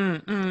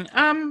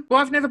 Well,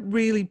 I've never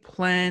really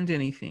planned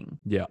anything.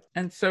 Yeah.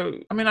 And so,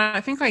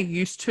 I think I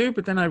used to,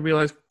 but then I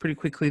realized pretty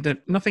quickly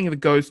that nothing ever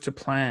goes to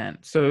plan.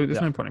 So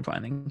there's no point in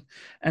planning.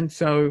 And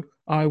so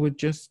I would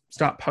just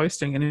start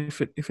posting, and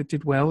if it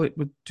did well, it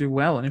would do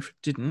well. And if it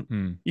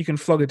didn't, you can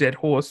flog a dead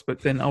horse, but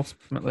then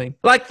ultimately,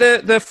 like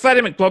the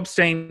Fatty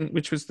McBlobstein,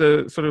 which was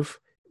the sort of,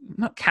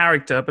 not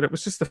character, but it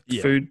was just the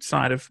food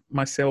side of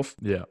myself.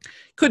 Yeah.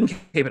 Couldn't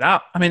keep it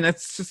up. there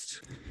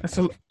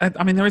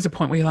is a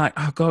point where you're like,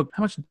 oh God,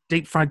 how much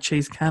deep fried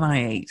cheese can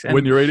I eat? And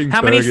when you're eating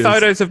how burgers, many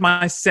photos of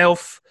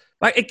myself,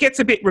 like it gets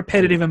a bit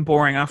repetitive and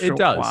boring after a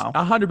while.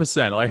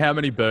 100%. Like how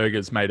many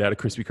burgers made out of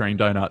Krispy Kreme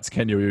donuts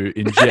can you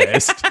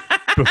ingest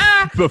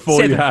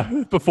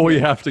before you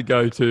have to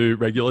go to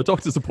regular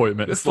doctor's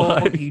appointments?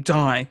 Before you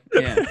die.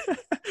 Yeah.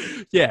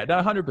 Yeah,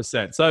 no,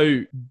 100%.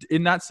 So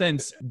in that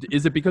sense,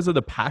 is it because of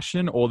the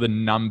passion or the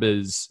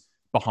numbers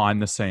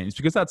behind the scenes?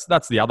 Because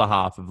that's the other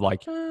half of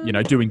like,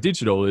 doing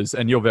digital is,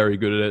 and you're very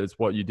good at it. It's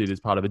what you did as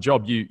part of the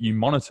job. You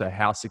monitor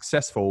how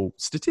successful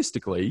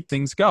statistically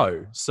things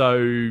go.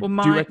 So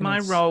my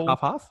role,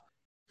 half?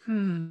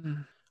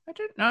 I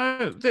don't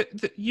know.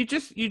 You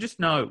just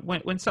know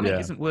when something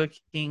isn't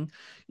working.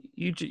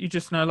 You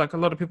just know. Like a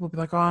lot of people will be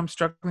like, "Oh, I'm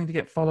struggling to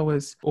get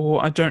followers,"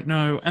 or "I don't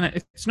know," and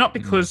it's not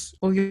because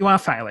you are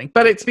failing,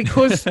 but it's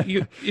because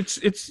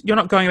you're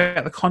not going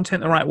about the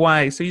content the right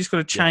way. So you just got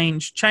to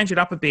change it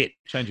up a bit.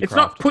 It's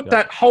not put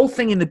that whole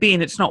thing in the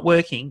bin. It's not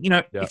working.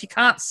 If you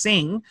can't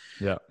sing,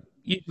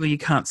 usually you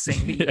can't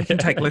sing, but you can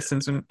take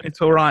lessons and it's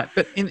all right.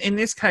 But in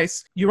this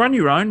case, you're on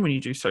your own when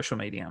you do social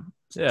media.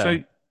 Yeah.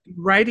 So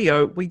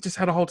radio, we just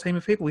had a whole team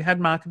of people. We had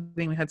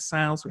marketing, we had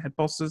sales, we had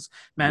bosses,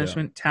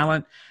 management,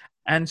 talent.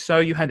 And so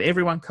you had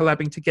everyone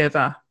collabing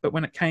together. But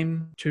when it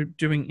came to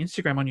doing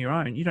Instagram on your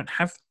own, you don't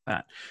have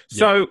that.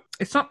 So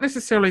it's not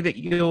necessarily that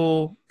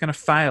you're going to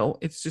fail.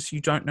 It's just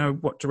you don't know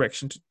what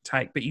direction to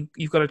take, but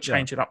you've got to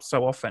change it up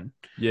so often.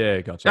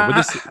 Yeah,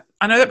 gotcha.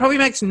 I know that probably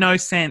makes no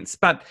sense,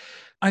 but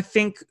I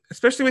think,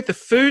 especially with the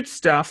food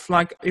stuff,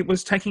 like it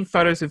was taking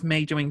photos of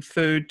me doing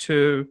food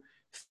to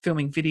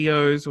filming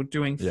videos or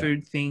doing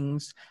food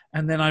things.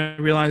 And then I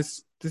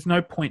realized there's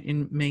no point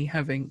in me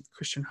having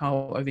Christian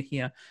Hull over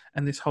here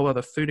and this whole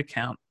other food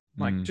account.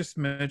 Like just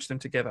merge them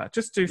together.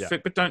 Just do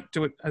food, but don't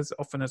do it as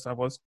often as I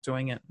was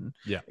doing it. And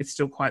it's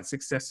still quite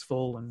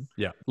successful. And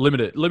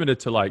limited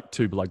to like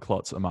 2 blood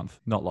clots a month,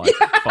 not like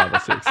 5 or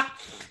 6.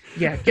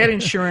 Yeah, get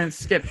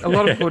insurance, get a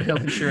lot of good health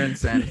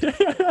insurance and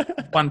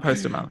 1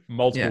 post a month.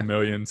 Multiple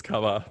millions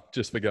cover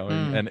just for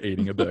going and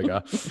eating a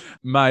burger.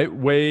 Mate,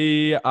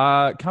 we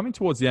are coming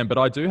towards the end, but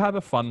I do have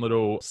a fun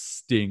little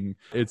sting.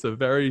 It's a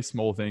very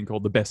small thing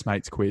called the Best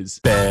Mates Quiz.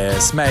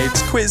 Best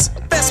Mates Quiz.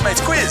 Best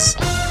Mates Quiz.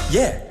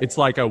 Yeah. It's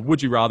like a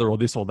would you rather or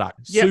this or that.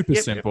 Super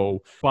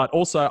simple. But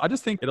also, I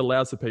just think it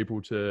allows the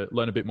people to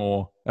learn a bit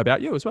more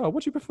about you as well.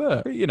 What do you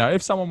prefer?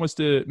 If someone was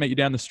to meet you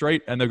down the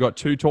street and they've got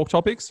 2 talk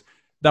topics,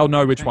 they'll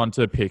know which one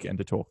to pick and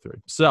to talk through.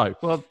 So,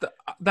 well,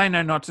 they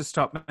know not to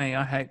stop me.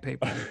 I hate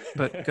people,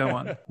 but go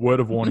on.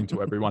 Word of warning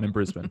to everyone in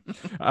Brisbane.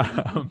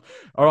 All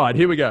right,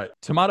 here we go.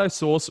 Tomato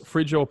sauce,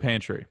 fridge or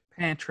pantry?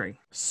 Pantry.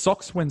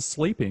 Socks when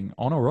sleeping,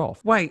 on or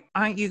off? Wait,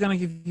 aren't you going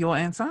to give your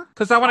answer?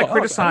 Because I want to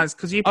criticize.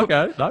 Because you put.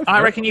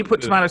 I reckon you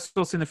put tomato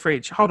sauce in the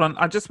fridge. Hold on,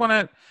 I just want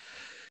to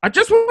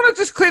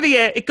just clear the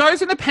air. It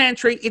goes in the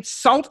pantry. It's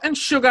salt and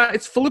sugar.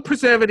 It's full of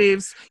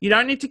preservatives. You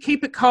don't need to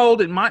keep it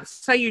cold. It might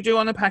say you do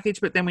on the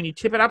package, but then when you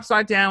tip it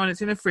upside down and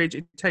it's in the fridge,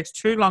 it takes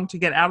too long to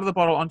get out of the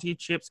bottle onto your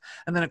chips,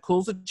 and then it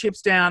cools the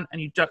chips down,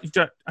 and you don't.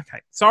 Okay,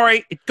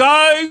 sorry. It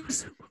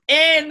goes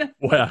in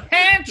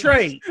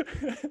pantry.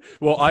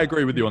 Well, I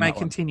agree with you on that one. May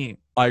continue.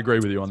 I agree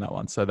with you on that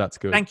one, so that's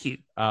good. Thank you.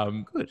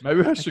 Good.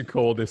 Maybe I should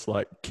call this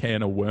like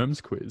can of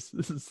worms quiz.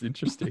 This is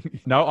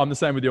interesting. No, I'm the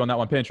same with you on that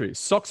one. Pantry.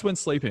 Socks when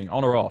sleeping,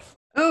 on or off?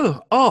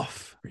 Oh,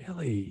 off.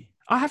 Really?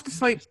 I have to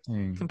sleep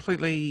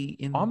completely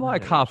in. I'm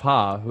like half.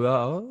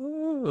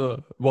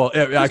 Well,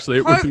 actually,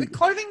 it would be...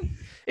 clothing.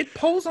 It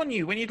pulls on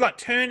you when you're like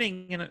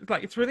turning, and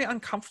it's really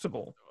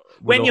uncomfortable.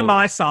 When you're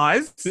my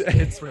size,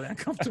 it's really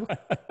uncomfortable.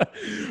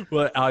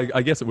 Well,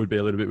 I guess it would be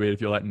a little bit weird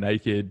if you're like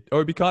naked, or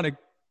it'd be kind of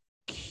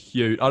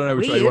cute. I don't know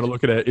which way you want to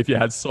look at it. If you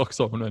had socks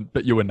on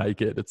but you were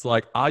naked, it's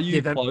like, are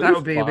you clothed? That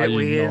would be a bit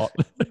weird.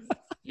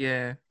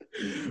 Yeah.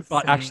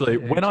 But actually,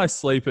 when I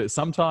sleep,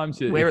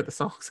 sometimes wear it the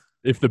socks.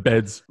 If the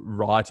bed's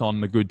right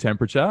on the good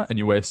temperature and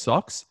you wear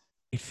socks,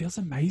 it feels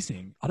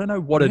amazing. I don't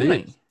know what it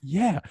is.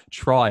 Yeah,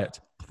 try it.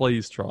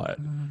 Please try it.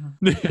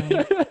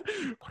 Okay.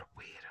 What a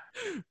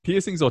weirdo.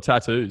 Piercings or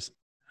tattoos?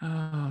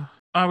 I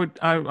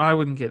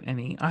wouldn't get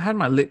any. I had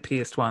my lip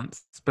pierced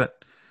once,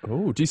 but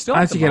do you still?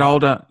 As you get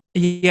older,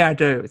 yeah, I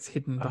do. It's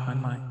hidden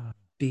behind my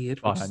beard,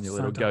 behind your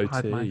little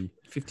goatee.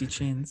 50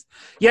 chins.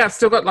 Yeah, I've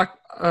still got like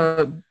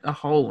a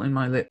hole in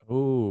my lip.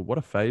 Oh, what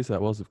a phase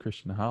that was of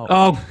Christian Hull.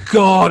 Oh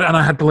God, and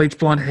I had bleach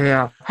blonde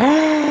hair.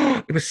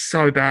 It was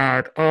so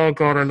bad. Oh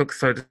God, I look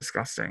so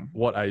disgusting.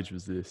 What age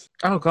was this?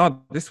 Oh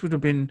God, this would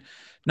have been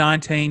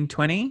 19,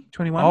 20,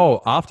 21. Oh,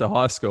 after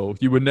high school.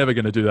 You were never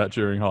going to do that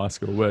during high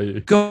school, were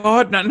you?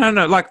 God, no.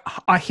 Like,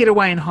 I hid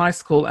away in high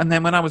school, and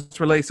then when I was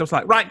released, I was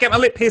like, right, get my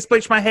lip pierced,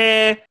 bleach my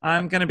hair.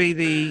 I'm going to be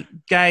the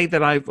gay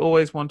that I've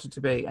always wanted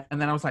to be. And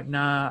then I was like,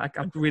 nah,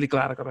 I'm really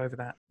glad I got over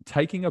that.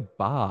 Taking a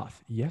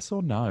bath, yes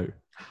or no?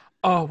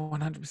 Oh,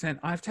 100%.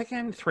 I've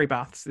taken 3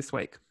 baths this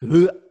week.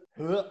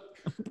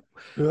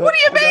 What do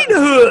you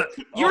mean?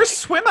 You're a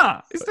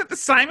swimmer. Isn't it the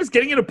same as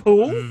getting in a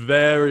pool?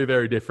 Very,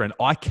 very different.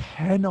 I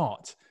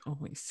cannot. Oh,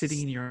 you're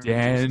sitting in your own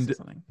stand, or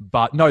something.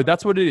 But no,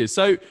 that's what it is.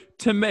 So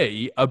to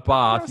me, a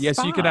bath,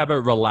 yes, you can have a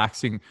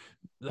relaxing.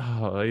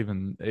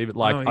 Even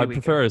like I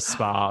prefer a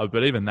spa,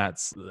 but even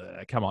that's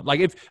come on.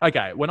 Like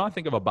when I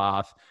think of a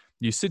bath,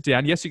 you sit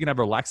down. Yes, you can have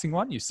a relaxing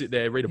one. You sit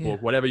there, read a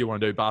book, whatever you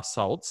want to do, bath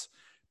salts.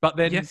 But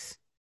then yes.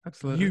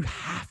 Absolutely. You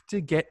have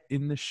to get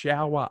in the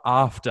shower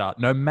after,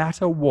 no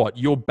matter what.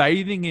 You're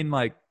bathing in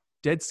like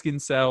dead skin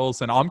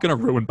cells, and I'm going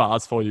to ruin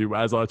baths for you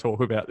as I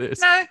talk about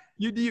this.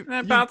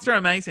 No, baths are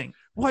amazing.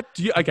 What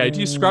do you? Okay, do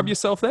you scrub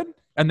yourself then,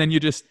 and then you're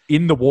just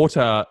in the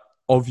water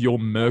of your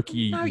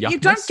murky No, yuckness. you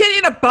don't get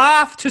in a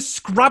bath to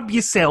scrub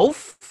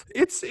yourself.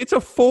 It's a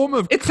form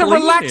of It's cleaning. a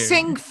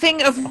relaxing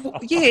thing of,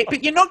 yeah,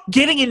 but you're not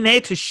getting in there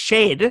to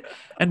shed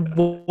and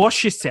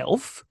wash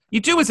yourself. You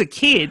do as a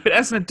kid, but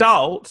as an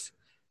adult,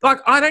 like,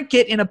 I don't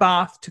get in a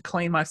bath to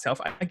clean myself.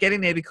 I get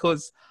in there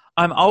because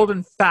I'm old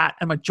and fat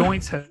and my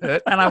joints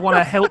hurt and I want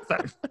to help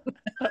them.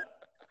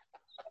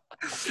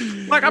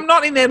 Like, I'm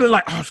not in there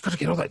like, oh, I've got to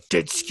get all that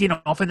dead skin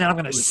off and then I'm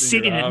going to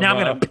sit in it and now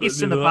I'm going to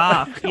piss in the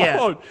bath.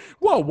 Yeah.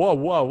 Oh,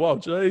 whoa,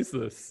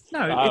 Jesus.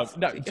 No,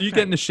 do you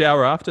get in the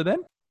shower after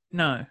then?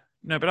 No,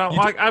 but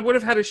I would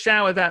have had a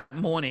shower that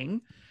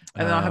morning,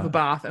 and then I'll have a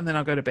bath, and then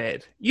I'll go to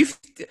bed. You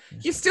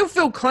still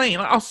feel clean.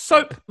 Like, I'll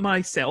soap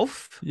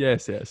myself.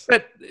 Yes.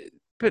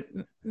 But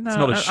no, It's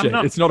not a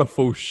shed. It's not a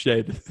full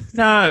shed.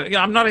 No,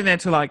 I'm not in there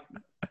to like.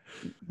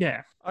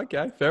 Yeah.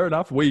 Okay, fair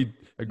enough. We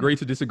agree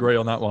to disagree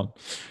on that one.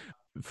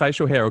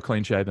 Facial hair or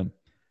clean shaven?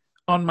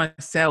 On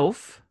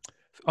myself,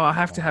 I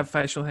have to have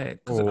facial hair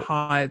because it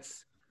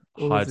hides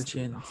the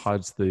chin.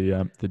 Hides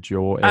the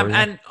jaw area.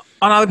 And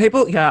on other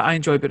people, yeah, I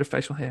enjoy a bit of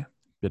facial hair.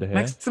 Bit of hair.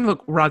 Makes them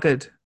look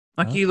rugged.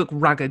 Like you look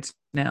rugged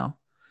now.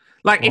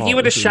 Like if you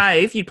were to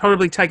shave, you'd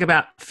probably take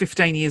about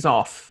 15 years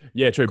off.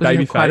 Yeah, true.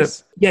 Baby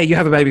face. You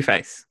have a baby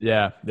face.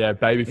 Yeah,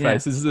 baby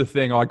face. This is the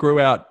thing. I grew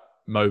out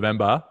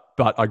Movember,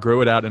 but I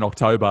grew it out in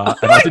October.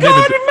 And I didn't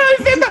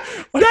even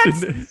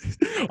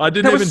I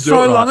didn't even do it. That was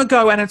so long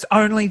ago, and it's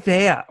only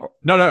there.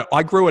 No,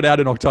 I grew it out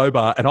in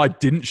October, and I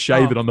didn't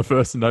shave it on the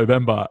 1st of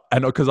November,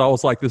 and because I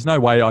was like, "There's no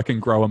way I can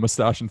grow a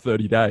mustache in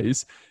 30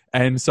 days."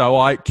 And so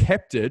I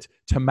kept it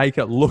to make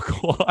it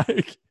look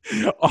like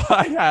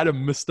I had a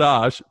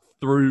mustache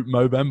through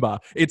Movember.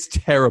 It's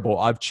terrible.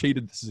 I've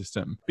cheated the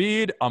system.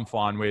 Beard, I'm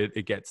fine with.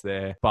 It gets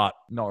there, but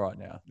not right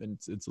now.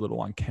 It's a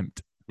little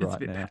unkempt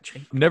right now.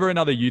 Patchy. Never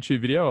another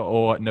YouTube video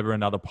or never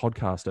another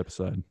podcast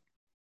episode?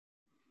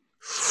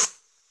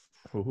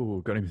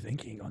 Oh, got him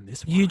thinking on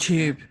this one.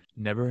 YouTube.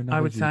 Never another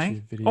I would YouTube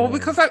say. video. Or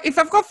because if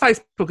I've got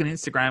Facebook and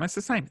Instagram, it's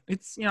the same.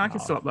 It's, I can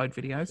still upload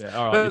videos. Yeah,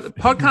 all right. But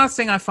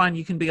podcasting, I find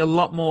you can be I'm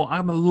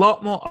a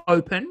lot more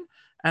open,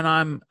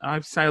 and I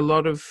say a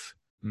lot of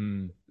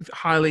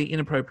highly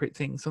inappropriate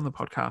things on the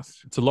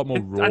podcast. It's a lot more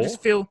raw. I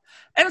just feel,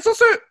 and it's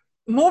also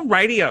more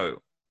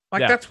radio.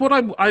 Like that's what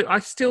I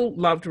still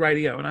loved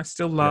radio, and I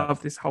still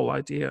love this whole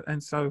idea.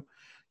 And so,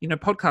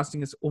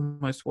 podcasting is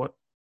almost what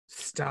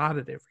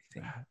started everything.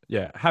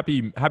 Yeah,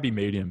 happy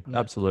medium. Yeah.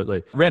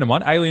 Absolutely. Random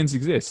one. Aliens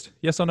exist?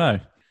 Yes or no?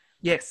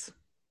 Yes.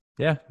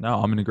 Yeah. No,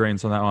 I'm in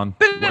agreement on that one.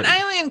 But an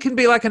alien can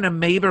be like an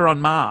amoeba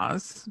on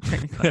Mars.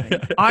 Technically,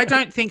 I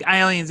don't think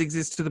aliens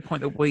exist to the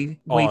point that we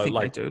think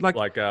they do.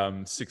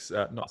 Not Sixth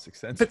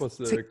Sense. What's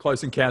the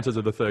Close Encounters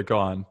of the Third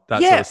Kind?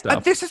 That sort of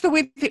stuff. This is the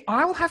weird thing.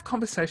 I will have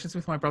conversations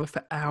with my brother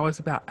for hours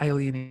about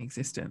alien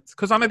existence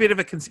because I'm a bit of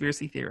a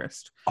conspiracy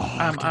theorist.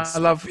 I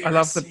love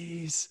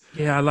the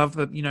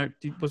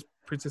was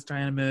Princess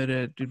Diana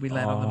murdered? Did we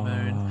land on the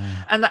moon?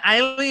 And the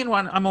alien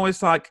one, I'm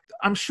always like,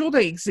 I'm sure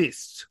they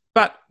exist,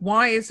 but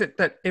why is it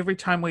that every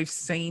time we've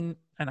seen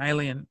an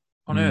alien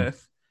on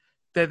Earth,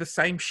 they're the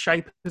same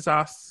shape as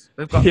us?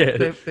 They've got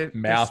their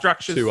mouth,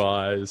 structures, 2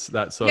 eyes,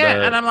 that sort of.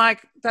 Yeah, and I'm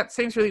like, that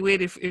seems really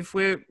weird if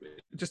we're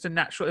just a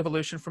natural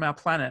evolution from our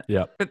planet.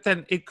 Yeah. But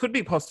then it could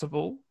be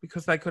possible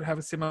because they could have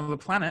a similar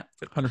planet.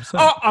 100%.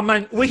 Oh, I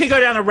mean, we could go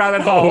down a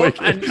rabbit hole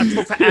and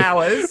talk for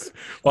hours.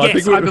 Well,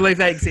 I believe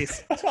they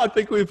exist. I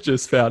think we've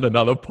just found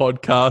another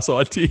podcast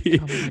idea.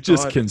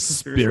 Just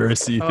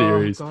conspiracy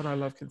theories. Oh, God, I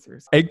love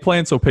conspiracy.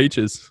 Eggplants or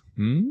peaches?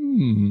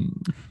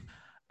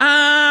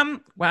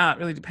 Wow, it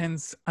really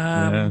depends.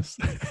 Yes.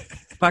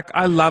 Like,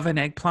 I love an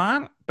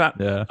eggplant, but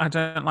Yeah. I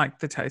don't like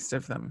the taste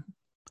of them.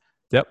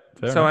 Yep.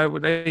 So I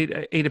would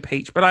eat a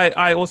peach. But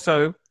I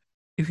also,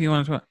 if you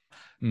want to,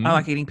 I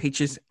like eating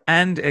peaches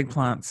and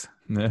eggplants.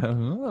 Yeah.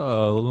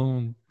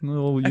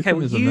 Okay,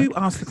 well, you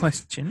asked the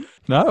question.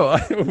 No,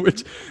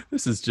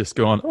 this has just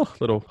gone a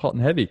little hot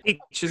and heavy.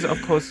 Peaches,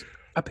 of course.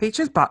 Are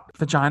peaches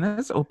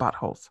vaginas or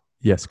buttholes?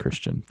 Yes,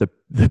 Christian. The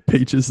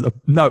peaches are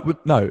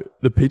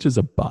the peaches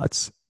are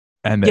butts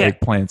and the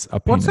eggplants are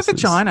penises. What's the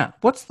vagina?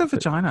 What's the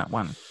vagina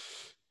one?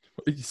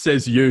 It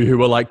says you who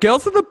were like,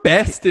 girls are the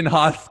best in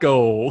high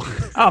school.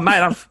 Oh, mate,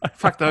 I've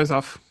fucked those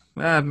off.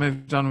 I've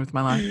moved on with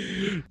my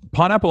life.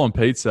 Pineapple on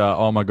pizza.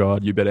 Oh my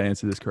God, you better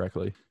answer this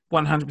correctly.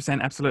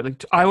 100%, absolutely.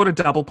 I order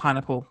double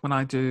pineapple when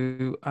I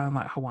do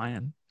like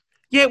Hawaiian.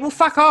 Yeah, well,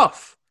 fuck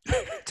off.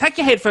 Take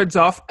your headphones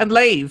off and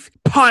leave.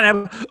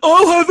 Pineapple.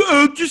 I'll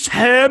have just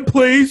ham,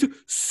 please.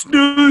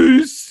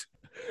 Snooze.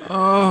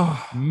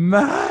 Oh,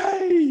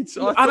 mate.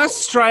 An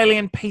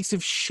Australian piece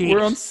of shit.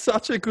 We're on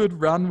such a good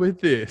run with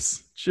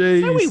this.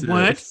 Jesus. No, we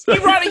weren't.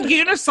 You ride a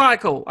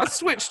unicycle. I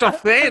switched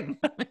off then.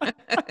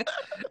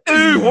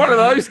 Ooh, what are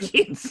those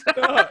kids?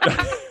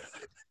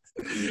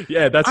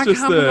 Yeah, that's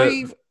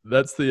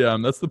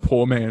the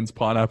poor man's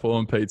pineapple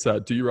on pizza.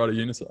 Do you ride a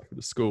unicycle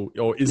to school,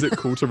 or is it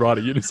cool to ride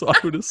a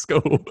unicycle to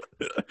school?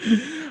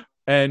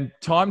 And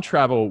time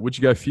travel, would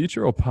you go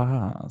future or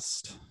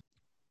past?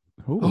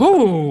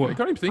 Oh, I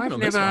got him thinking on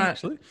this one,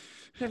 actually.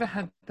 Never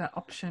had that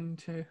option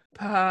to.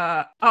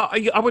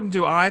 I wouldn't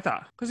do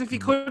either. Because if you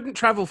couldn't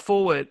travel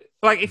forward,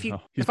 like if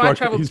I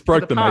traveled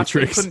to the past,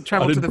 I couldn't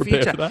travel to the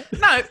future.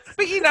 No,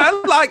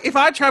 but like if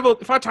I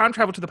time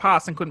traveled to the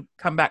past and couldn't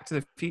come back to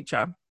the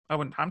future, I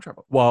wouldn't time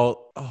travel.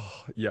 Well,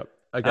 yep.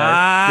 Okay.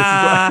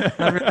 That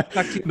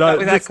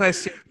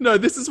question. No,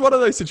 this is one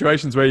of those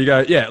situations where you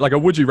go, yeah, like a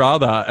would you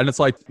rather, and it's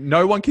like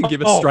no one can give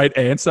a straight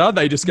answer.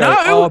 They just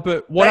go,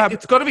 but what happened?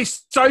 It's got to be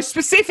so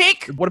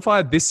specific. What if I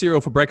had this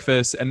cereal for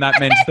breakfast and that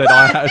meant that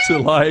I had to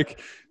like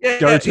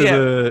go to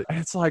the? And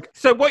it's like,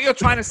 so what you're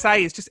trying to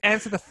say is just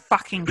answer the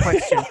fucking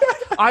question.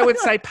 I would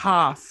say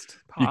past.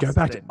 You go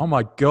back to, oh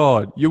my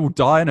God, you will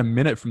die in a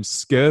minute from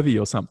scurvy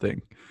or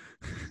something.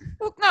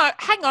 Well, no,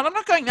 hang on. I'm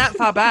not going that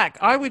far back.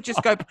 I would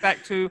just go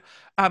back to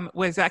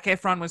where Zac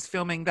Efron was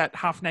filming that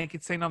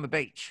half-naked scene on the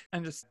beach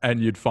and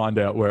you'd find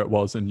out where it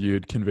was and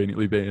you'd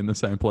conveniently be in the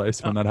same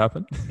place when that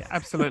happened. Yeah,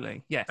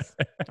 absolutely. Yes.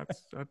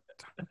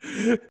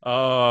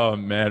 Oh,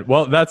 man.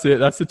 Well, that's it.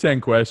 That's the 10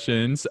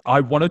 questions.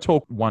 I want to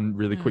talk one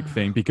really quick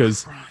thing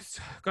because... Christ.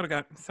 Gotta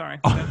go. Sorry.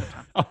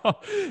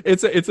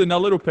 It's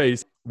another little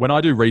piece. When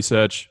I do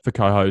research for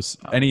co-hosts,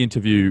 any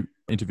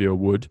interviewer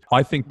would.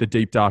 I think the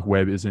deep dark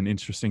web is an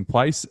interesting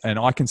place, and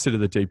I consider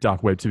the deep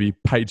dark web to be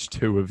page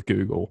 2 of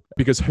Google,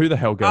 because who the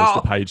hell goes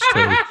to page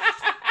 2?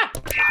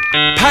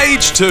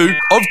 Page 2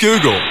 of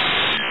Google.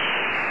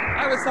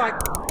 I was like,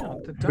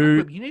 the dark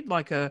web, you need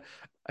like a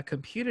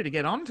computer to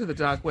get onto the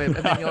dark web,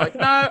 and then you're like,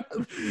 no,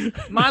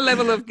 my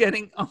level of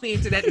getting on the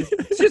internet is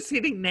just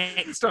hitting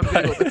next on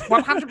Google. It's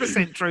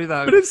 100% true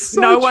though. But it's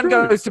so no true. one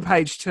goes to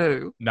page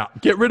 2. No,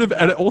 get rid of,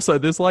 and also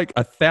there's like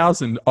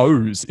 1,000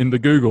 O's in the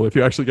Google if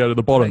you actually go to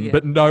the bottom,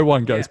 but no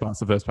one goes past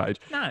the first page.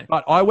 No.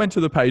 But I went to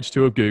the page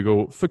 2 of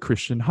Google for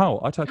Christian Hull.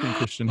 I typed in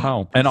Christian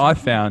Hull, and I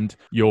found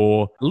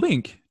your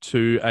link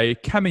to a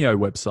Cameo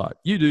website.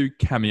 You do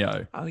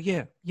Cameo. Oh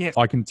yeah. Yeah.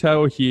 I can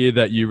tell here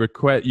that you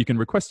can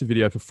request a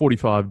video for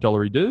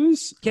 $45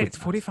 dues. Yeah, it's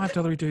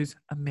 $45 dues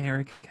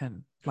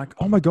American. Like,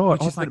 oh my God.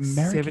 Which is like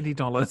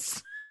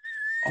 $70.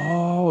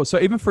 Oh, so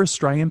even for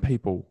Australian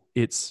people,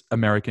 it's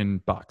American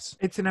bucks.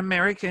 It's an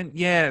American,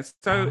 yeah.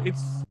 So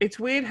it's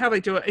weird how they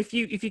do it. If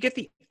you get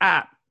the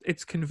app,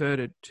 it's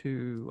converted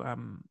to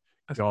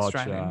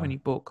Australian when you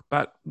book,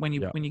 but when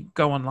you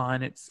go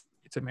online, it's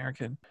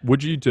American.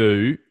 Would you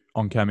do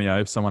on Cameo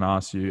if someone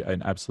asks you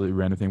an absolutely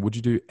random thing? Would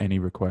you do any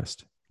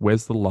request?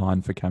 Where's the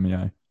line for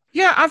Cameo?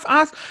 Yeah, I've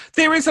asked.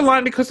 There is a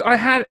line because I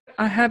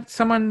had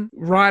someone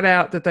write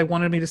out that they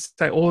wanted me to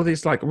say all of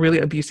these like really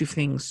abusive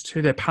things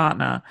to their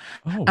partner,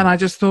 and I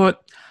just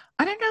thought,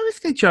 I don't know if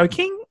they're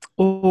joking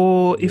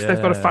or if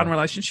they've got a fun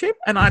relationship,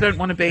 and I don't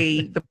want to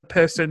be the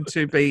person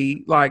to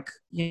be like,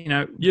 you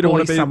don't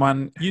want to be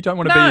someone. You don't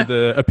want to be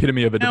the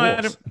epitome of a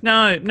divorce.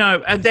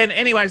 No. And then,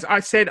 anyways, I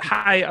said,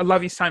 "Hey, I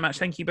love you so much,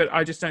 thank you, but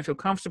I just don't feel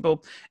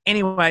comfortable."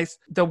 Anyways,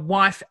 the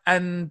wife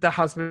and the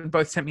husband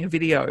both sent me a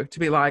video to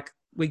be like,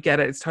 we get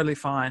it, it's totally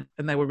fine,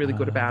 and they were really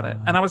good about it.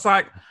 And I was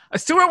like, I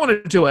still don't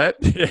want to do it.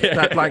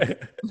 But like,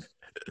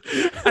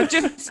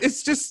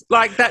 it's just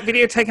like that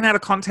video taken out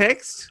of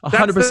context.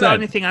 100%. That's the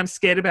only thing I'm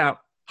scared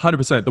about.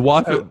 100%. The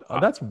wife,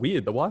 that's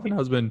weird. The wife and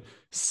husband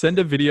send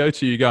a video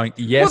to you going,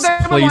 yes,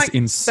 please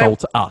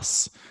insult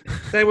us.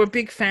 They were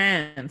big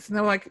fans, and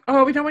they were like,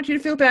 oh, we don't want you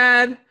to feel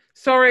bad.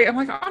 Sorry. I'm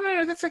like, oh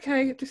no, that's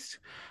okay.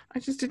 I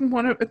just didn't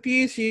want to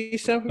abuse you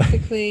so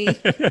quickly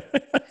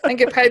and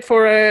get paid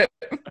for it.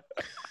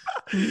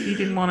 You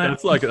didn't want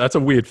to. That's a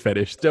weird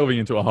fetish, delving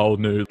into a whole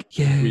new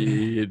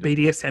weird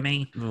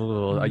BDSM-y.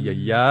 Oh,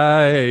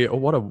 yay!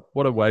 What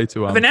a way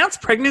to I've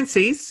announced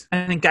pregnancies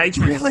and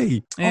engagements.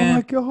 Really? Yeah. Oh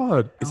my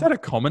God! Is that a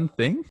common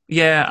thing?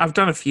 Yeah, I've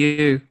done a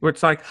few where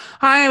it's like,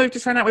 hi, we've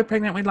just found out we're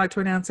pregnant. We'd like to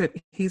announce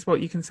it. Here's what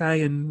you can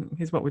say, and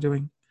here's what we're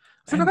doing.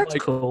 So that's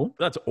cool.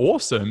 That's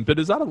awesome. But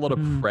is that a lot of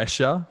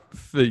pressure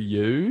for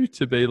you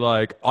to be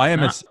like, I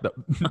am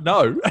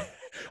no?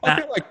 I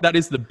feel like that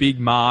is the big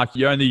mark.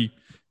 You only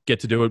get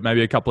to do it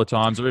maybe a couple of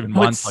times or even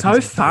once. It's so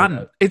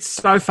fun. It's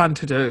so fun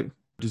to do.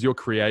 Does your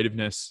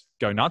creativeness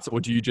go nuts, or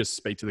do you just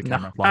speak to the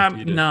camera?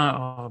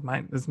 No,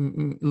 mate. As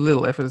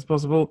little effort as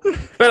possible,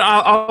 but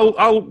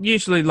I'll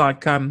usually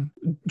like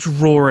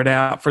draw it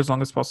out for as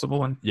long as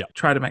possible and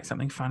try to make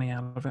something funny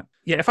out of it.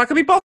 Yeah, if I could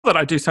be bothered,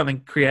 I'd do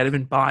something creative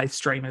and buy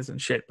streamers and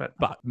shit. But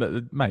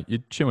mate, you're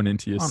chewing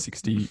into your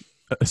 $60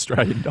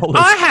 Australian dollars.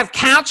 I have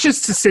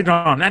couches to sit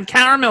on and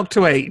caramel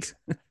to eat.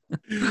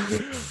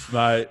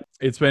 Mate,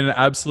 it's been an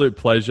absolute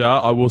pleasure.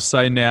 I will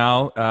say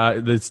now,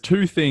 there's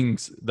 2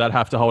 things that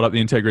have to hold up the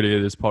integrity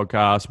of this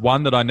podcast.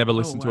 One, that I never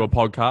listened to a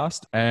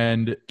podcast,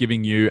 and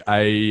giving you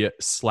a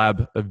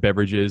slab of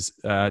beverages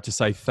to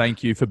say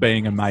thank you for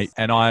being a mate.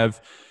 And I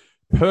have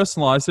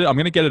personalized it. I'm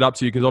going to get it up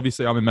to you because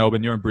obviously I'm in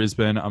Melbourne, you're in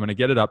Brisbane. I'm going to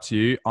get it up to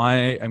you. I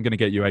am going to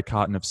get you a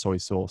carton of soy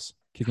sauce.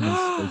 Kicking in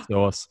soy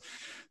sauce.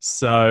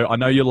 So I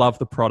know you love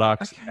the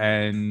product,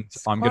 and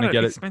I'm going to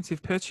get it.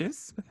 Expensive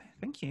purchase.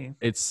 Thank you.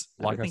 It's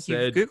like I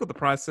said. You've Googled the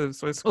price of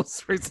soy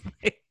sauce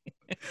recently.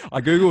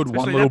 I Googled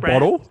one little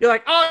bottle. You're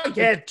like, oh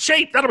yeah,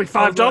 cheap. That'll be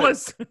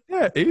 $5.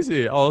 Yeah,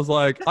 easy. I was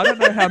like, I don't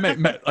know how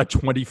many, a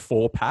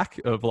 24 pack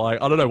of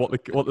like, I don't know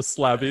what the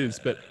slab is,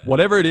 but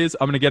whatever it is,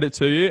 I'm going to get it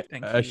to you.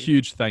 A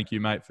huge thank you,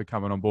 mate, for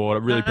coming on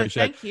board. I really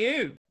appreciate it. Thank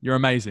you. You're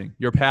amazing.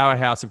 You're a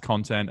powerhouse of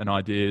content and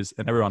ideas,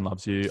 and everyone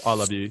loves you. I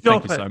love you.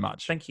 Thank you so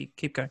much. Thank you.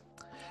 Keep going.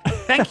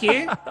 Thank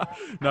you.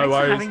 No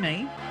worries. For having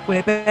me.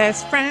 We're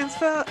best friends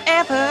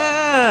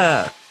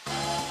forever.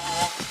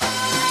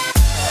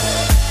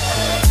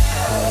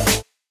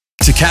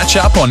 To catch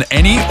up on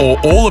any or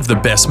all of the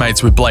Best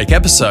Mates with Blake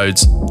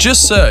episodes,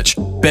 just search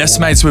Best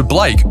Mates with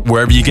Blake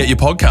wherever you get your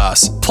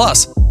podcasts.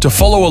 Plus, to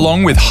follow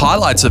along with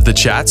highlights of the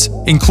chats,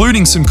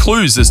 including some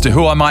clues as to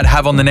who I might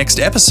have on the next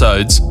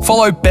episodes,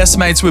 follow Best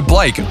Mates with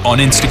Blake on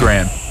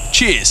Instagram.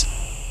 Cheers.